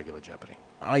fun than regular Jeopardy.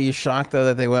 Are you shocked though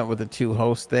that they went with the 2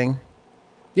 host thing?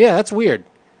 Yeah, that's weird.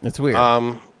 It's weird.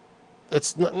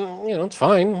 it's not, it's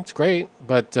fine, it's great,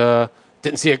 but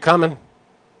didn't see it coming.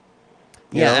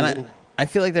 You Yeah, know? and I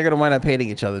feel like they're gonna wind up hating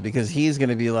each other because he's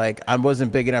gonna be like, I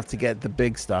wasn't big enough to get the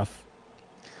big stuff.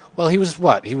 Well, he was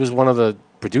what? He was one of the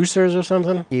producers or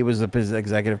something. He was the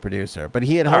executive producer, but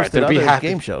he had All right, hosted then be other happy.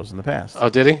 game shows in the past. Oh,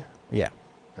 did he? Yeah,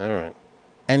 All right.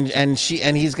 and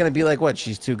he's gonna be like, what?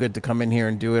 She's too good to come in here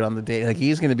and do it on the day. Like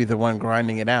he's gonna be the one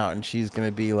grinding it out, and she's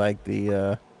gonna be like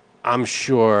the. I'm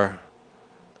sure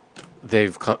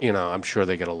they've come. I'm sure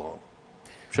they get along.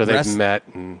 I'm sure they've Rest- met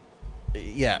and.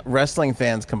 Yeah, wrestling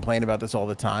fans complain about this all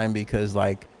the time because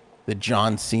like the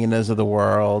John Cena's of the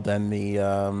world and the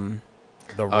Oh,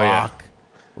 yeah. Rock,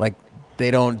 like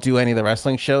they don't do any of the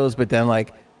wrestling shows, but then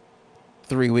like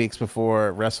 3 weeks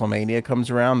before WrestleMania comes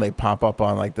around, they pop up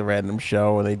on like the random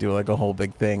show and they do like a whole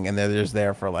big thing, and they're just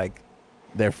there for like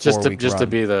their 4 Just to week just to run.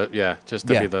 be the Yeah.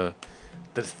 be the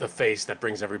face that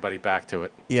brings everybody back to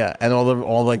it. Yeah, and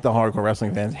all like the hardcore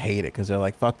wrestling fans hate it because they're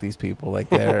like, fuck these people, like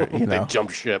they're They know.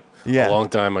 jumped ship Yeah. a long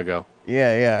time ago.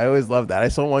 Yeah, I always loved that. I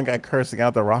saw one guy cursing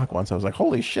out The Rock once. I was like,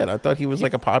 holy shit! I thought he was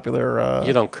like a popular.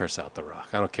 You don't curse out The Rock.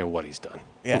 I don't care what he's done.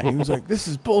 Yeah, he was like, this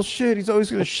is bullshit. He's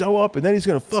always gonna show up and then he's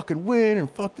gonna fucking win and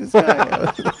fuck this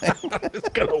guy. He's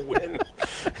gonna win.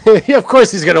 Yeah, of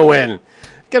course he's gonna win.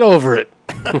 Get over it.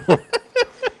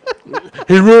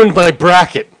 He ruined my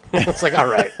bracket. It's like, all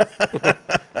right,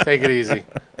 take it easy.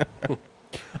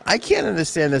 I can't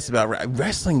understand this about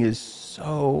wrestling. Is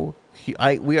so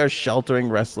we are sheltering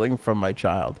wrestling from my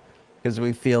child because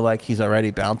we feel like he's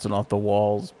already bouncing off the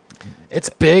walls. It's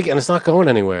big and it's not going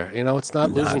anywhere. It's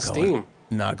not losing Not going- steam.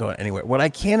 Not going anywhere. What I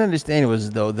can't understand was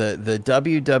though the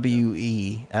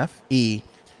WWE FE.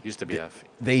 Used to be F.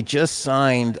 They just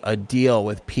signed a deal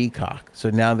with Peacock, so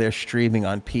now they're streaming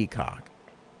on Peacock,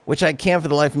 which I can't for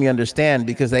the life of me understand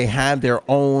because they had their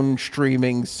own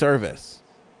streaming service.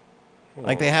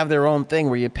 Like they have their own thing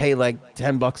where you pay like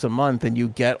 $10 a month and you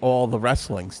get all the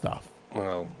wrestling stuff.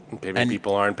 Well, maybe And-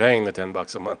 people aren't paying the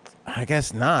 $10 a month. I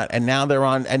guess not. And now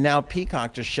now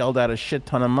Peacock just shelled out a shit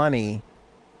ton of money,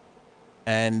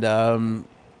 and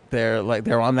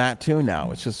they're on that too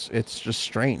now. It's just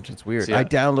strange. It's weird. See, I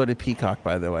downloaded Peacock,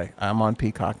 by the way. I'm on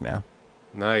Peacock now.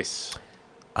 Nice.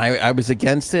 I was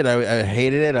against it. I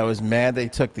hated it. I was mad they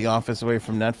took The Office away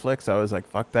from Netflix. I was like,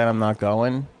 fuck that. I'm not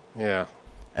going. Yeah.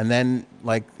 And then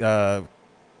like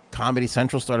Comedy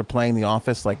Central started playing The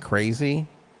Office like crazy.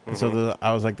 And so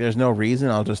I was like, there's no reason.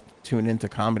 I'll just tune into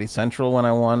Comedy Central when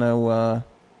I want to,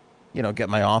 get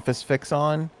my Office fix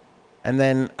on. And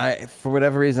then for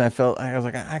whatever reason, I was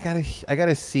like, I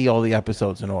gotta see all the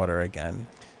episodes in order again.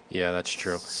 Yeah, that's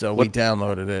true. So we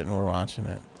downloaded it and we're watching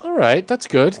it. All right, that's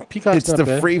good. Peacock's It's not the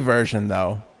bad. free version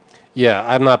though. Yeah,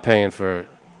 I'm not paying for.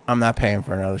 I'm not paying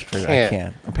for another stream. I Can't.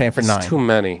 can't. I'm paying for It's 9. too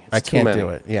many. I It's too can't many. do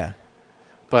it. Yeah.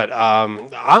 But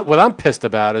what I'm pissed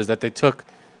about is that they took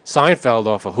Seinfeld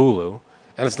off of Hulu,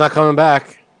 and it's not coming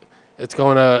back. It's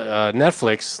going to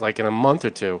Netflix like in a month or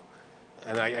two,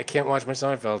 and I can't watch my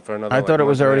Seinfeld for another. I thought it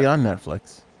was already on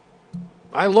Netflix.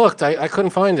 I looked. I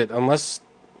couldn't find it unless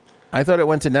I thought it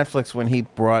went to Netflix when he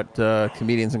brought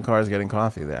Comedians in Cars Getting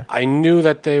Coffee there. I knew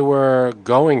that they were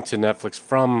going to Netflix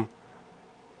from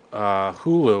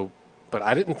Hulu, but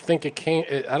I didn't think it came.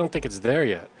 I don't think it's there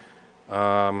yet.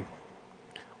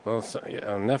 Well,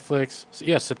 Netflix.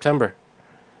 Yeah, September.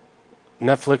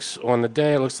 Netflix on the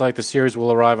day. It looks like the series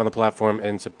will arrive on the platform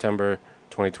in September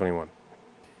 2021.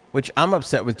 Which I'm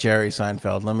upset with Jerry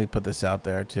Seinfeld. Let me put this out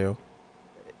there too.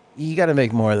 You got to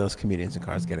make more of those Comedians in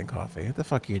Cars Getting Coffee. What the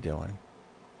fuck are you doing?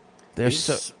 They're He's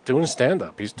so doing stand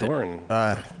up. He's touring.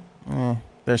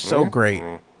 they're so Yeah. great.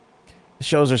 The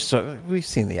shows are so we've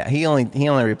seen the he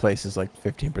only replaces like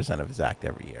 15% of his act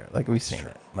every year. Like we've seen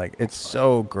it. Like it's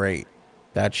so great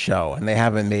that show, and they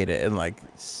haven't made it in like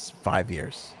 5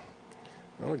 years.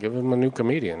 Well, give him a new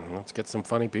comedian. Let's get some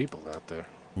funny people out there.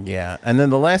 Yeah, and then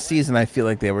the last season, I feel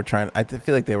like they were feel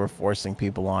like they were forcing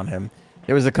people on him.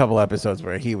 There was a couple episodes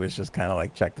where he was just kind of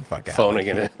like, check the fuck out. Phoning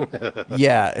Like, it in.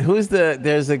 Yeah,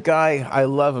 there's a guy, I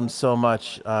love him so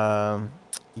much.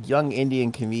 Young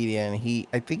Indian comedian.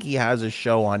 I think he has a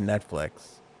show on Netflix.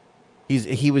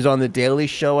 He was on the Daily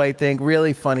Show, I think.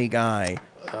 Really funny guy.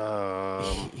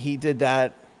 He did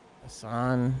that.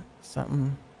 Hassan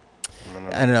something.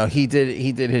 I don't know. He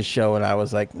did his show, and I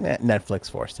was like, Netflix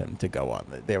forced him to go on.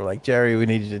 They were like, Jerry, we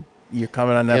need you to. You're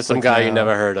coming on Netflix. Here's some guy you now.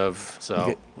 never heard of.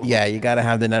 So Yeah, you got to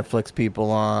have the Netflix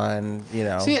people on.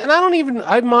 see, and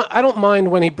I don't mind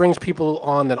when he brings people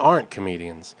on that aren't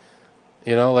comedians.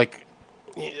 Like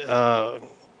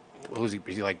who's he?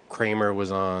 Like Kramer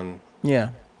was on. Yeah.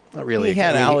 Not really. He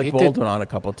had I mean, Alec he did- Baldwin on a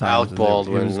couple times. Alec and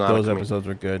Baldwin's not a those comedian. episodes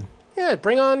were good. Yeah,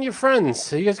 bring on your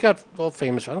friends. You guys got all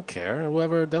famous. I don't care.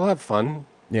 Whoever, they'll have fun.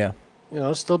 Yeah. You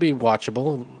know, still be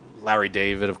watchable. Larry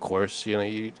David, of course. You know,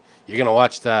 you're gonna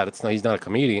watch that. It's not. He's not a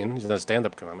comedian. He's not a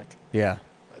stand-up comic. Yeah.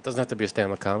 It doesn't have to be a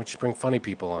stand-up comic. Just bring funny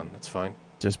people on. That's fine.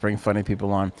 Just bring funny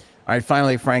people on. All right,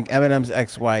 finally, Frank Eminem's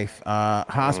ex-wife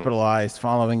hospitalized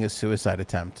following a suicide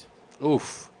attempt.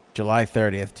 Oof. July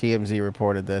 30th. TMZ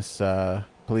reported this.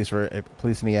 Police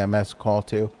and EMS call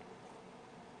to.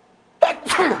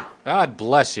 God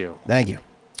bless you. Thank you.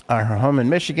 Her home in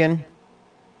Michigan.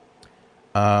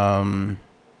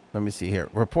 Let me see here.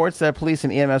 Reports that police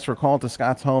and EMS were called to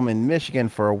Scott's home in Michigan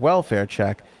for a welfare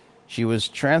check. She was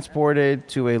transported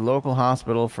to a local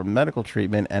hospital for medical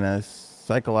treatment and a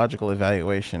psychological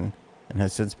evaluation and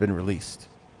has since been released.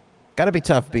 Got to be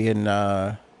tough being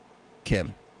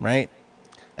Kim, right?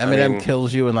 Eminem mean-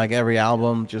 kills you in like every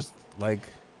album, just like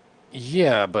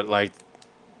Yeah, but like,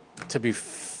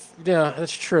 yeah,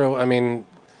 that's true. I mean,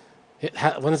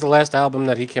 when's the last album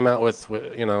that he came out with?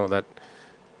 You know that.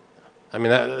 I mean,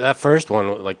 that first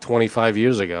one, like 25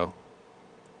 years ago.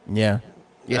 yeah.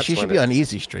 Yeah, That's she should when be on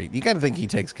Easy Street. You got to think he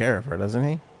takes care of her, doesn't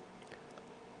he?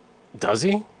 Does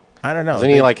he? I don't know.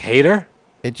 Doesn't he like hate her?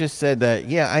 It just said that.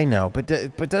 Yeah, I know, but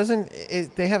doesn't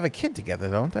they have a kid together?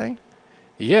 Don't they?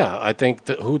 Yeah, I think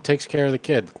who takes care of the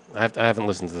kid? I haven't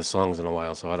listened to the songs in a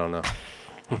while, so I don't know.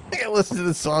 I gotta listen to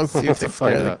the song, see who Have to takes care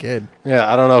find of the out. kid.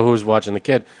 Yeah, I don't know who's watching the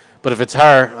kid, but if it's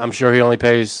her, I'm sure he only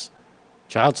pays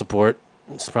child support.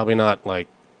 It's probably not like,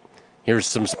 here's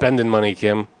some spending money,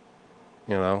 Kim.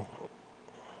 You know.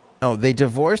 Oh, they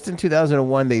divorced in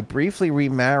 2001. They briefly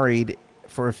remarried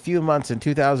for a few months in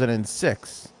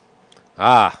 2006.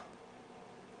 Ah,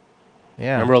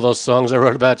 Yeah, remember all those songs I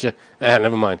wrote about you?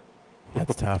 Never mind.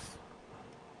 that's tough.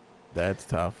 That's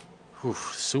tough.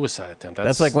 Oof, suicide attempt.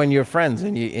 That's like when you're friends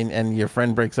and and your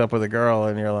friend breaks up with a girl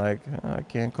and you're like, "Oh, I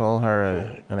can't call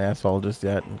her an asshole just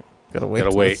yet. Gotta wait.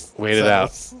 Gotta till wait. this Wait it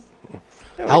out. settles."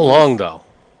 How long though?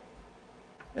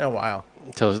 In a while.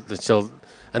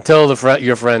 Until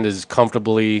your friend is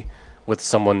comfortably with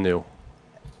someone new.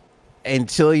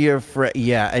 Until you're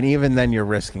yeah, and even then you're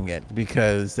risking it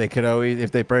because they could always,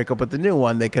 if they break up with the new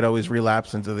one, they could always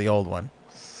relapse into the old one.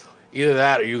 Either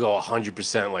that or you go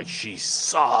 100% like she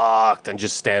sucked and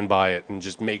just stand by it and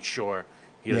just make sure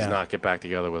he does Yeah. not get back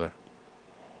together with her.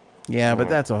 Yeah, but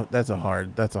that's a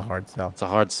hard sell. It's a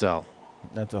hard sell.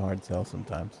 That's a hard sell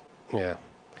sometimes. Yeah.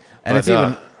 And But, it's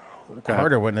even go ahead.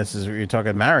 harder when this is you're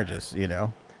talking marriages, you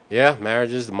know. Yeah,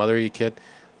 marriages, the mother of your kid.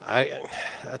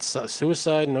 That's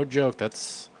suicide, no joke. That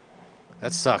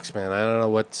sucks, man. I don't know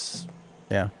what's,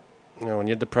 Yeah. when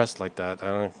you're depressed like that.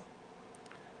 I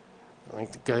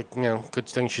think the guy, good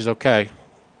thing she's okay.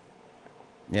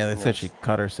 Yeah, they said she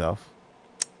cut herself.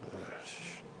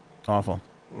 Awful.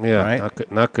 Yeah, Right. not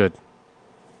good. Not good.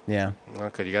 Yeah.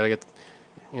 Not good. You gotta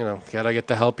get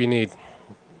the help you need.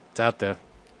 It's out there.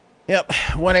 Yep.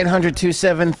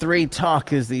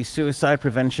 1-800-273-TALK is the suicide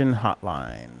prevention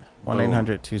hotline.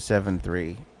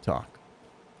 1-800-273-TALK.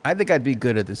 I think I'd be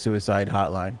good at the suicide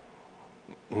hotline.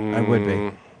 I would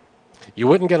be. You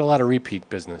wouldn't get a lot of repeat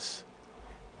business.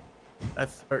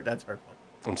 That's hurtful.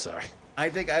 I'm sorry. I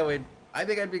think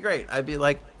I'd be great. I'd be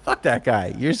like, fuck that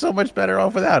guy. You're so much better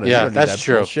off without him. Yeah, You don't need that's that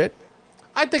true. bullshit.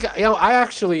 I think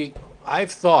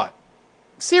I've thought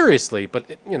seriously,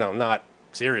 but not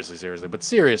seriously, but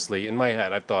seriously in my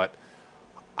head, I thought,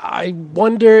 I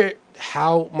wonder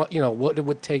how much, what it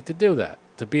would take to do that,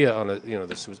 to be on a,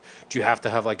 this. Do you have to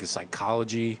have like a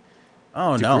psychology?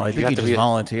 Oh, You no. have I think to you just be a-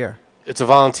 volunteer. It's a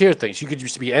volunteer thing. So you could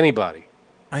just be anybody.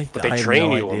 But they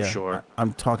train you, I'm sure.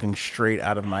 I'm talking straight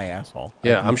out of my asshole. I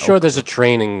Yeah, have I'm no sure there's a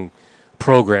training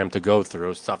program to go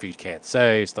through. Stuff you can't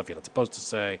say, stuff you're not supposed to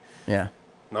say, Yeah.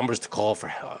 numbers to call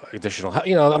for additional help.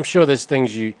 I'm sure there's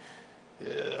things a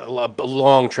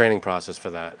long training process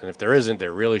for that. And if there isn't,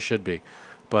 there really should be.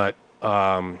 But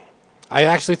I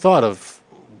actually thought of,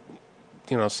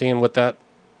 seeing what that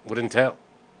would entail,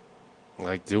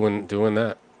 like doing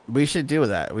that. We should do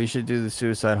that. We should do the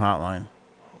suicide hotline.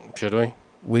 Should we?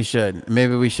 We should.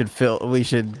 Maybe we should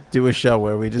do a show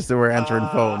where we're answering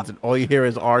phones and all you hear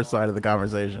is our side of the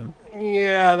conversation.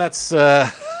 Yeah, that's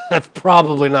that's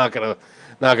probably not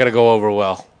gonna go over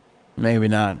well. Maybe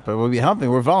not, but we'll be helping.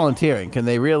 We're volunteering. Can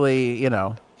they really,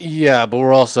 Yeah, but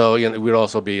we're also, we'd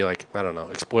also be like, I don't know,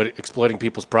 exploiting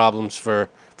people's problems for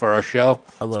our show.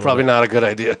 A little It's probably bit. not a good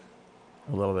idea.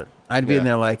 a little bit? I'd be Yeah. in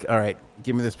there like, all right,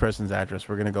 give me this person's address.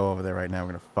 We're gonna go over there right now.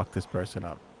 We're gonna fuck this person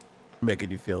up, making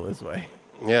you feel this way.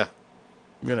 Yeah,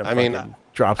 I'm gonna. I mean, fucking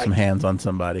drop some hands on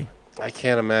somebody. I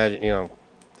can't imagine,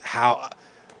 how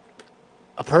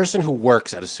a person who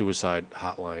works at a suicide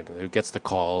hotline, who gets the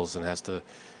calls and has to,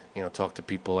 talk to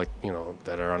people like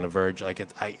that are on the verge. Like it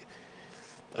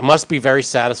must be very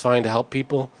satisfying to help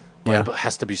people, but Yeah. it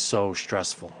has to be so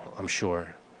stressful. I'm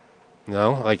sure.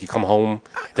 No, like you come home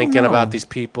thinking about know. these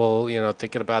people,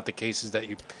 thinking about the cases that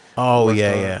you Oh worked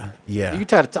yeah, on. yeah,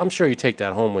 yeah, I'm sure you take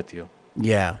that home with you,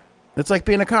 yeah. It's like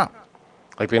being a cop.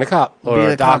 like being a cop or Being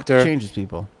a a cop doctor. changes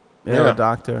people. Yeah, a Yeah,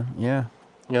 doctor. Yeah.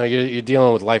 you're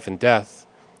dealing with life and death.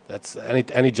 That's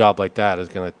any job like that is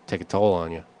gonna take a toll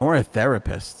on you. Or a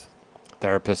therapist.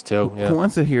 Therapist too. Who Yeah,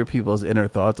 wants to hear people's inner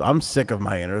thoughts? I'm sick of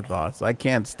my inner thoughts. I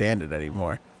can't stand it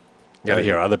anymore. you got to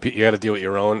hear other people. You got to deal with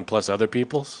your own plus other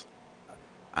people's.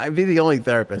 I'd be the only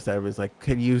therapist that was like,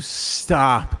 "Can you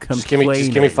stop Just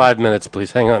complaining? give me 5 minutes,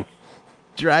 please. Hang on.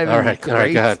 Driving All me right, crazy." all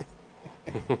right, go ahead.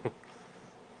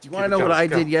 Do you want to know what I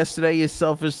did yesterday, you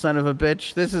selfish son of a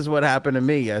bitch? This is what happened to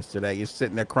me yesterday. You're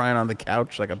sitting there crying on the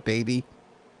couch like a baby.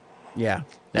 Yeah,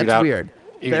 that's out- weird.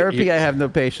 Therapy, I have no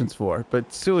patience for,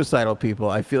 but suicidal people,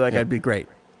 I feel like I'd be great.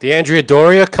 The Andrea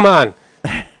Doria, come on.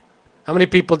 How many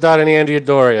people died in the Andrea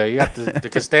Doria? You got the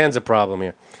Costanza problem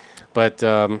here, but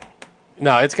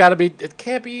no, it's got to be. It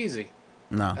can't be easy.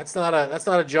 No. That's not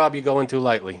a job you go into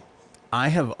lightly. I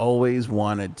have always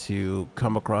wanted to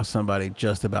come across somebody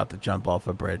just about to jump off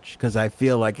a bridge because I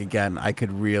feel like, again, I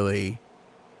could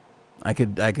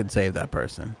save that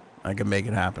person. I could make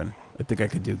it happen. I think I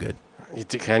could do good.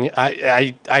 Can you?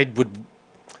 I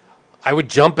would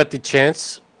jump at the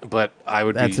chance, but I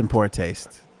would. That's in poor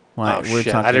taste. Why? Oh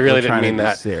shit! I really didn't mean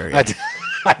that. Serious.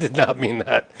 I did not mean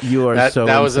that. You are that, so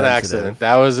That was an insensitive. accident.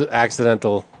 That was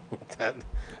accidental. That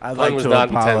I'd pun like was to not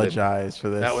intended. apologize for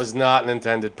this. That was not an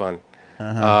intended pun.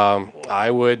 Uh-huh.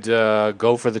 I would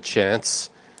go for the chance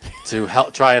to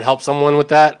try and help someone with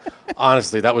that.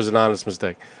 Honestly, that was an honest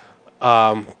mistake.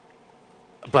 But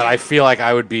I feel like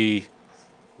I would be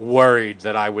worried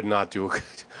that I would not do a good.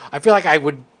 I feel like I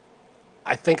would.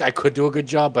 I think I could do a good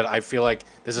job, but I feel like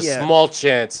there's a Yeah. small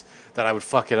chance that I would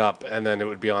fuck it up, and then it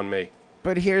would be on me.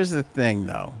 But here's the thing,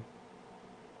 though.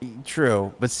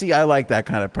 True, but see, I like that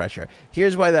kind of pressure.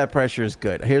 Here's why that pressure is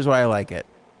good. Here's why I like it.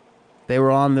 They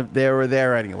were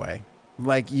there anyway.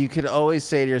 Like, you could always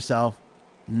say to yourself,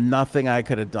 nothing I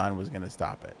could have done was going to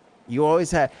stop it. You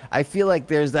always had. I feel like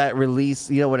there's that release.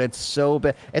 When it's so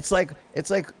bad. It's like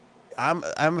I'm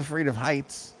afraid of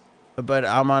heights, but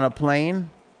I'm on a plane,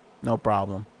 no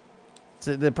problem.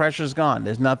 So the pressure's gone.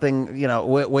 There's nothing.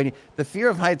 When the fear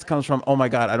of heights comes from, oh my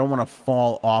god, I don't want to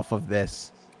fall off of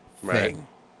this Right. thing.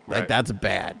 Like Right. that's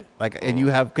bad. Like, and you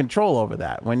have control over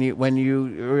that. When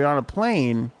you're on a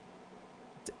plane,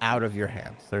 it's out of your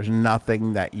hands. There's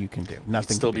nothing that you can do.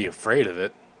 Nothing. Still can be afraid of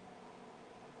it.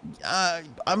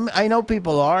 I know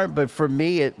people are, but for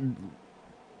me, it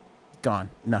gone.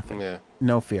 Nothing. Yeah.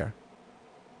 No fear.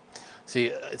 See,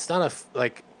 it's not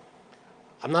like.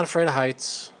 I'm not afraid of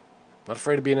heights. I'm not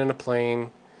afraid of being in a plane,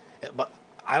 but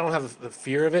I don't have the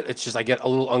fear of it. It's just I get a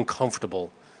little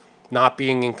uncomfortable, not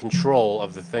being in control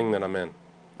of the thing that I'm in.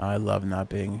 I love not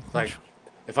being Like,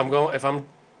 if I'm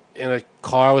in a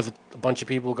car with a bunch of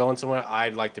people going somewhere,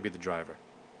 I'd like to be the driver.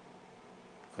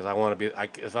 Because I want to be.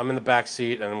 If I'm in the back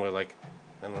seat and we're like,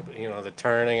 and they're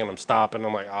turning and I'm stopping,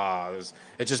 I'm like,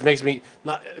 it just makes me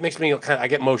not. It makes me I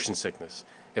get motion sickness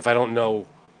if I don't know,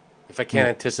 if I can't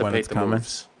anticipate it's the coming.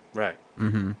 moves. Right.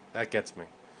 Mm-hmm. That gets me.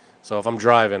 So if I'm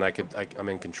driving, I'm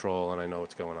in control and I know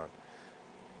what's going on.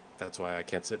 That's why I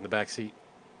can't sit in the back seat.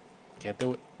 Can't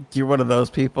do it. You're one of those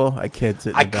people. I can't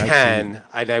sit in the I back can, seat.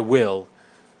 and I will,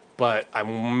 but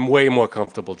I'm way more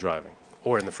comfortable driving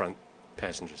or in the front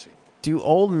passenger seat. Do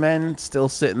old men still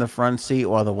sit in the front seat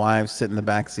while the wives sit in the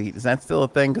back seat? Is that still a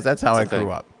thing? Because that's how I That's a grew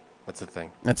thing. up. That's the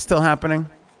thing. That's still happening.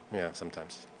 Yeah,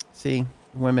 sometimes. See,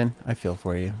 women, I feel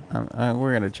for you.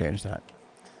 We're gonna change that.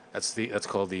 That's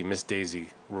called the Miss Daisy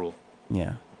rule.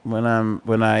 Yeah. When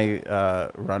I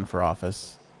run for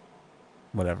office,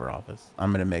 whatever office,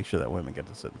 I'm gonna make sure that women get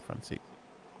to sit in the front seat,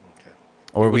 Okay.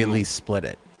 or we at least split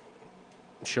it.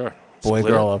 Sure. Boy, Split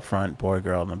girl up front, boy,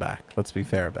 girl in the back. Let's be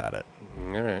fair about it.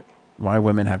 it. All right. Why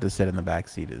women have to sit in the back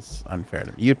seat is unfair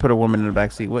to me. You'd put a woman in the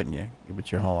back seat, wouldn't you?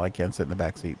 But your whole I can't sit in the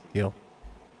back seat deal.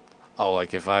 Oh,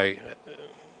 like if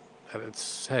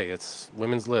it's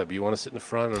women's lib. You want to sit in the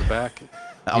front or the back?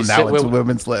 Oh, You now sit it's where-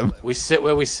 women's lib. We sit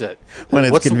where we sit. When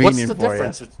it's what's convenient the for you.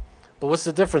 difference? But what's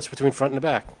the difference between front and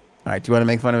back? All right. Do you want to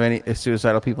make fun of any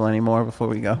suicidal people anymore before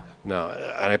we go? No,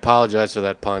 and I apologize for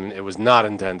that pun. It was not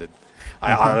intended.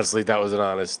 I honestly, that was an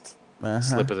honest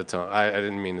slip of the tongue. I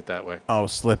didn't mean it that way. Oh,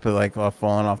 slip of like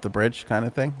falling off the bridge kind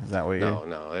of thing. Is that what you?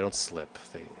 No, they don't slip.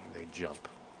 They jump.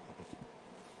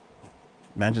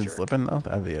 Imagine Jerk. slipping though.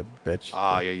 That'd be a bitch.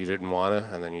 Ah, yeah, you didn't wanna,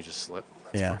 and then you just slip.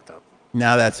 That's Yeah. fucked up.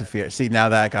 Now that's a fear. See, now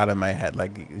that got in my head.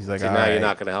 Like he's like, See, all now right. you're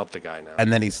not gonna help the guy now.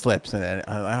 And then he slips, and then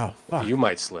I'm like, oh fuck. You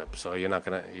might slip, so you're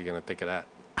gonna think of that.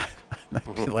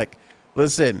 Like,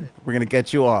 listen, we're gonna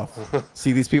get you off.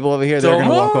 See these people over here? They're Don't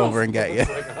gonna walk move! over and get you. It's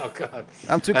like, oh god.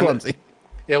 I'm too And- clumsy.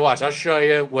 Yeah, watch. I'll show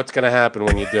you what's gonna happen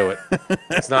when you do it.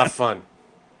 It's not fun.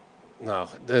 No,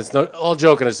 there's no. All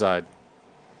joking aside,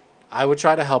 I would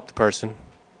try to help the person.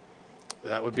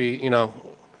 That would be, that'd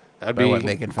By be what,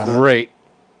 making fun of great.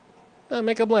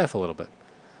 Make them laugh a little bit,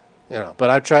 But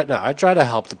I try. No, I try to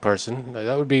help the person.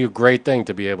 That would be a great thing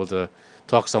to be able to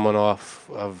talk someone off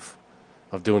of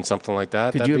doing something like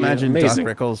that. Could That'd you be imagine amazing.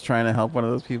 Doc Rickles trying to help one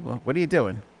of those people? What are you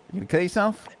doing? You gonna kill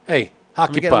yourself? Hey, Let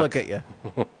hockey me get puck. a look at you.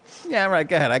 Yeah, right.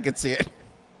 Go ahead. I can see it.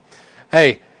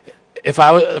 Hey, if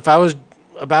I was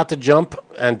about to jump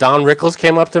and Don Rickles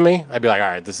came up to me, I'd be like, all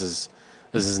right, this is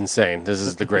insane. This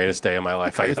is the greatest day of my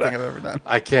life. Greatest thing I've ever done.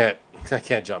 I can't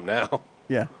jump now.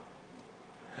 Yeah.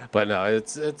 But no,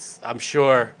 it's I'm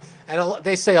sure, and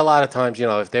they say a lot of times,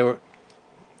 if they were,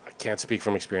 I can't speak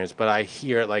from experience, but I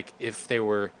hear like if they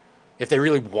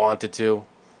really wanted to,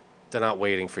 they're not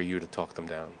waiting for you to talk them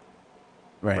down,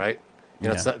 right?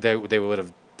 It's Yeah. not, they would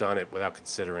have done it without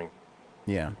considering.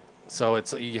 Yeah. So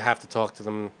you have to talk to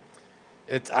them.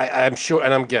 I'm sure,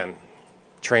 and again,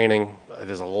 training.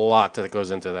 There's a lot that goes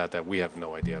into that we have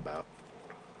no idea about.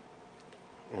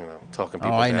 Talking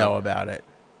people. Oh, I down. know about it.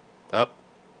 Up.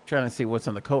 Trying to see what's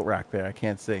on the coat rack there. I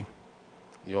can't see.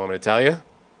 You want me to tell you?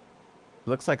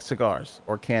 Looks like cigars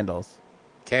or candles.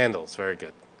 Candles, very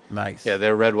good. Nice. Yeah,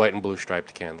 they're red, white, and blue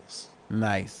striped candles.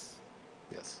 Nice.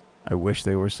 Yes. I wish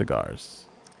they were cigars.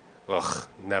 Ugh,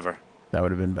 never. That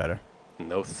would have been better.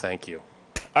 No, thank you.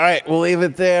 All right, we'll leave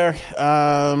it there.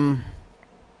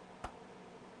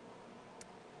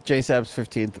 J-Sab's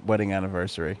 15th wedding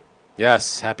anniversary.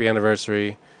 Yes, happy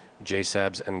anniversary, J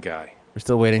Sabs and Guy. We're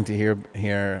still waiting to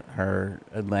hear her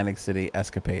Atlantic City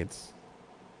escapades.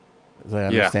 As I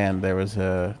understand, there was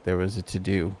a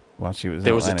to-do while she was in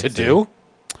There was a Atlantic to do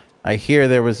City. I hear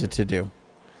there was a to-do.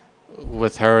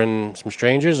 with her and some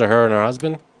strangers, or her and her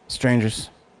husband. Strangers.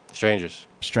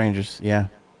 Strangers. Yeah.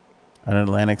 An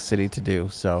Atlantic City to do.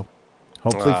 So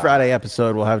hopefully Friday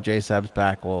episode we'll have J-Sab's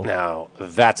back. We'll Now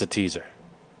that's a teaser.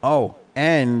 Oh,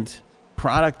 and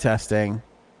product testing.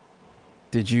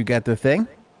 Did you get the thing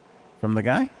from the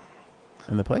guy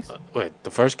in the place? Wait,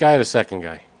 the first guy or the second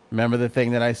guy? Remember the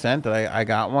thing that I sent? That I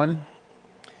got one?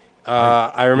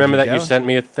 I remember you that you go? sent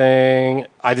me a thing.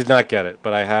 I did not get it,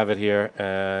 but I have it here,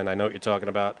 and I know what you're talking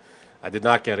about. I did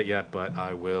not get it yet, but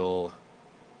I will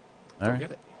All right.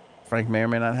 get it. Frank may or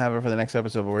may not have it for the next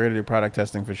episode, but we're going to do product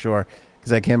testing for sure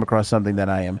because I came across something that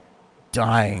I am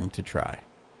dying to try.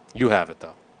 You have it,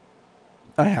 though.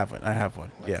 I have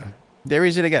one. Yeah. They're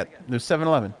easy to get. There's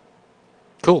 7-Eleven.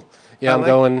 Cool. Yeah, I I'm like-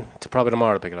 going to probably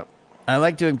tomorrow to pick it up. I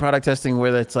like doing product testing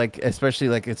where it's like, especially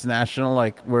like it's national,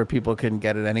 like where people can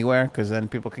get it anywhere because then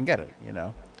people can get it,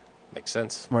 Makes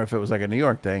sense. Or if it was like a New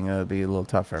York thing, it would be a little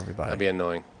tough for everybody. That'd be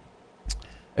annoying.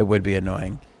 It would be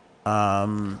annoying.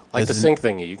 Like the listen- sync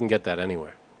thingy. You can get that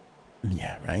anywhere.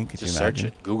 Yeah, right. Could Just you search imagine?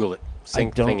 it. Google it.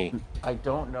 Sync I don't, thingy. I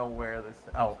don't know where this.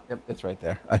 Oh, yep, it's right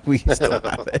there. We still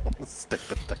have it. Stick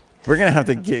the thing. We're gonna have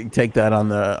to take that on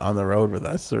the road with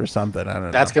us or something. I don't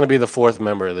know. That's going to be the fourth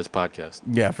member of this podcast.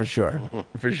 Yeah, for sure,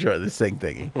 for sure. The same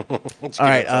thingy. Let's All give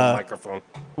right, it to the microphone.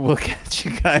 We'll catch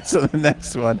you guys on the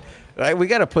next one. All right, we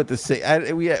got to put the sync.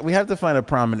 We have to find a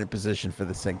prominent position for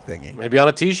the sync thingy. Maybe on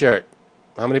a T-shirt.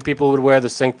 How many people would wear the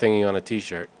sync thingy on a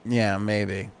T-shirt? Yeah,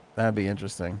 maybe that'd be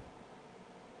interesting.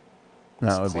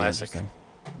 That would be classic. interesting.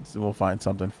 So we'll find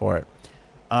something for it.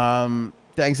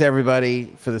 Thanks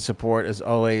everybody for the support as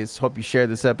always. Hope you shared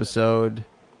this episode.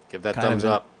 Give that Kind thumbs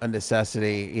of up. a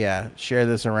necessity. Yeah, share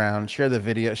this around. Share the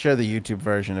video. Share the YouTube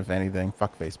version if anything.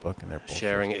 Fuck Facebook and their bullshit.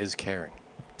 Sharing is caring.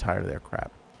 Tired of their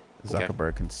crap. Okay.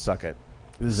 Zuckerberg can suck it.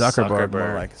 Zuckerberg, more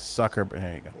Zuckerberg. like sucker.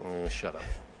 There you go. Shut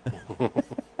up.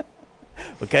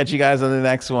 We'll catch you guys on the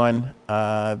next one.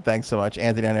 Thanks so much.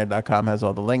 AnthonyOnAir.com has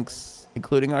all the links,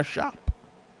 including our shop.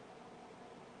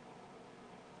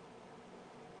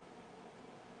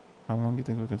 How long do you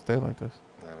think we can stay like this?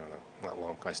 I don't know. Not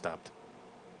long. I stopped.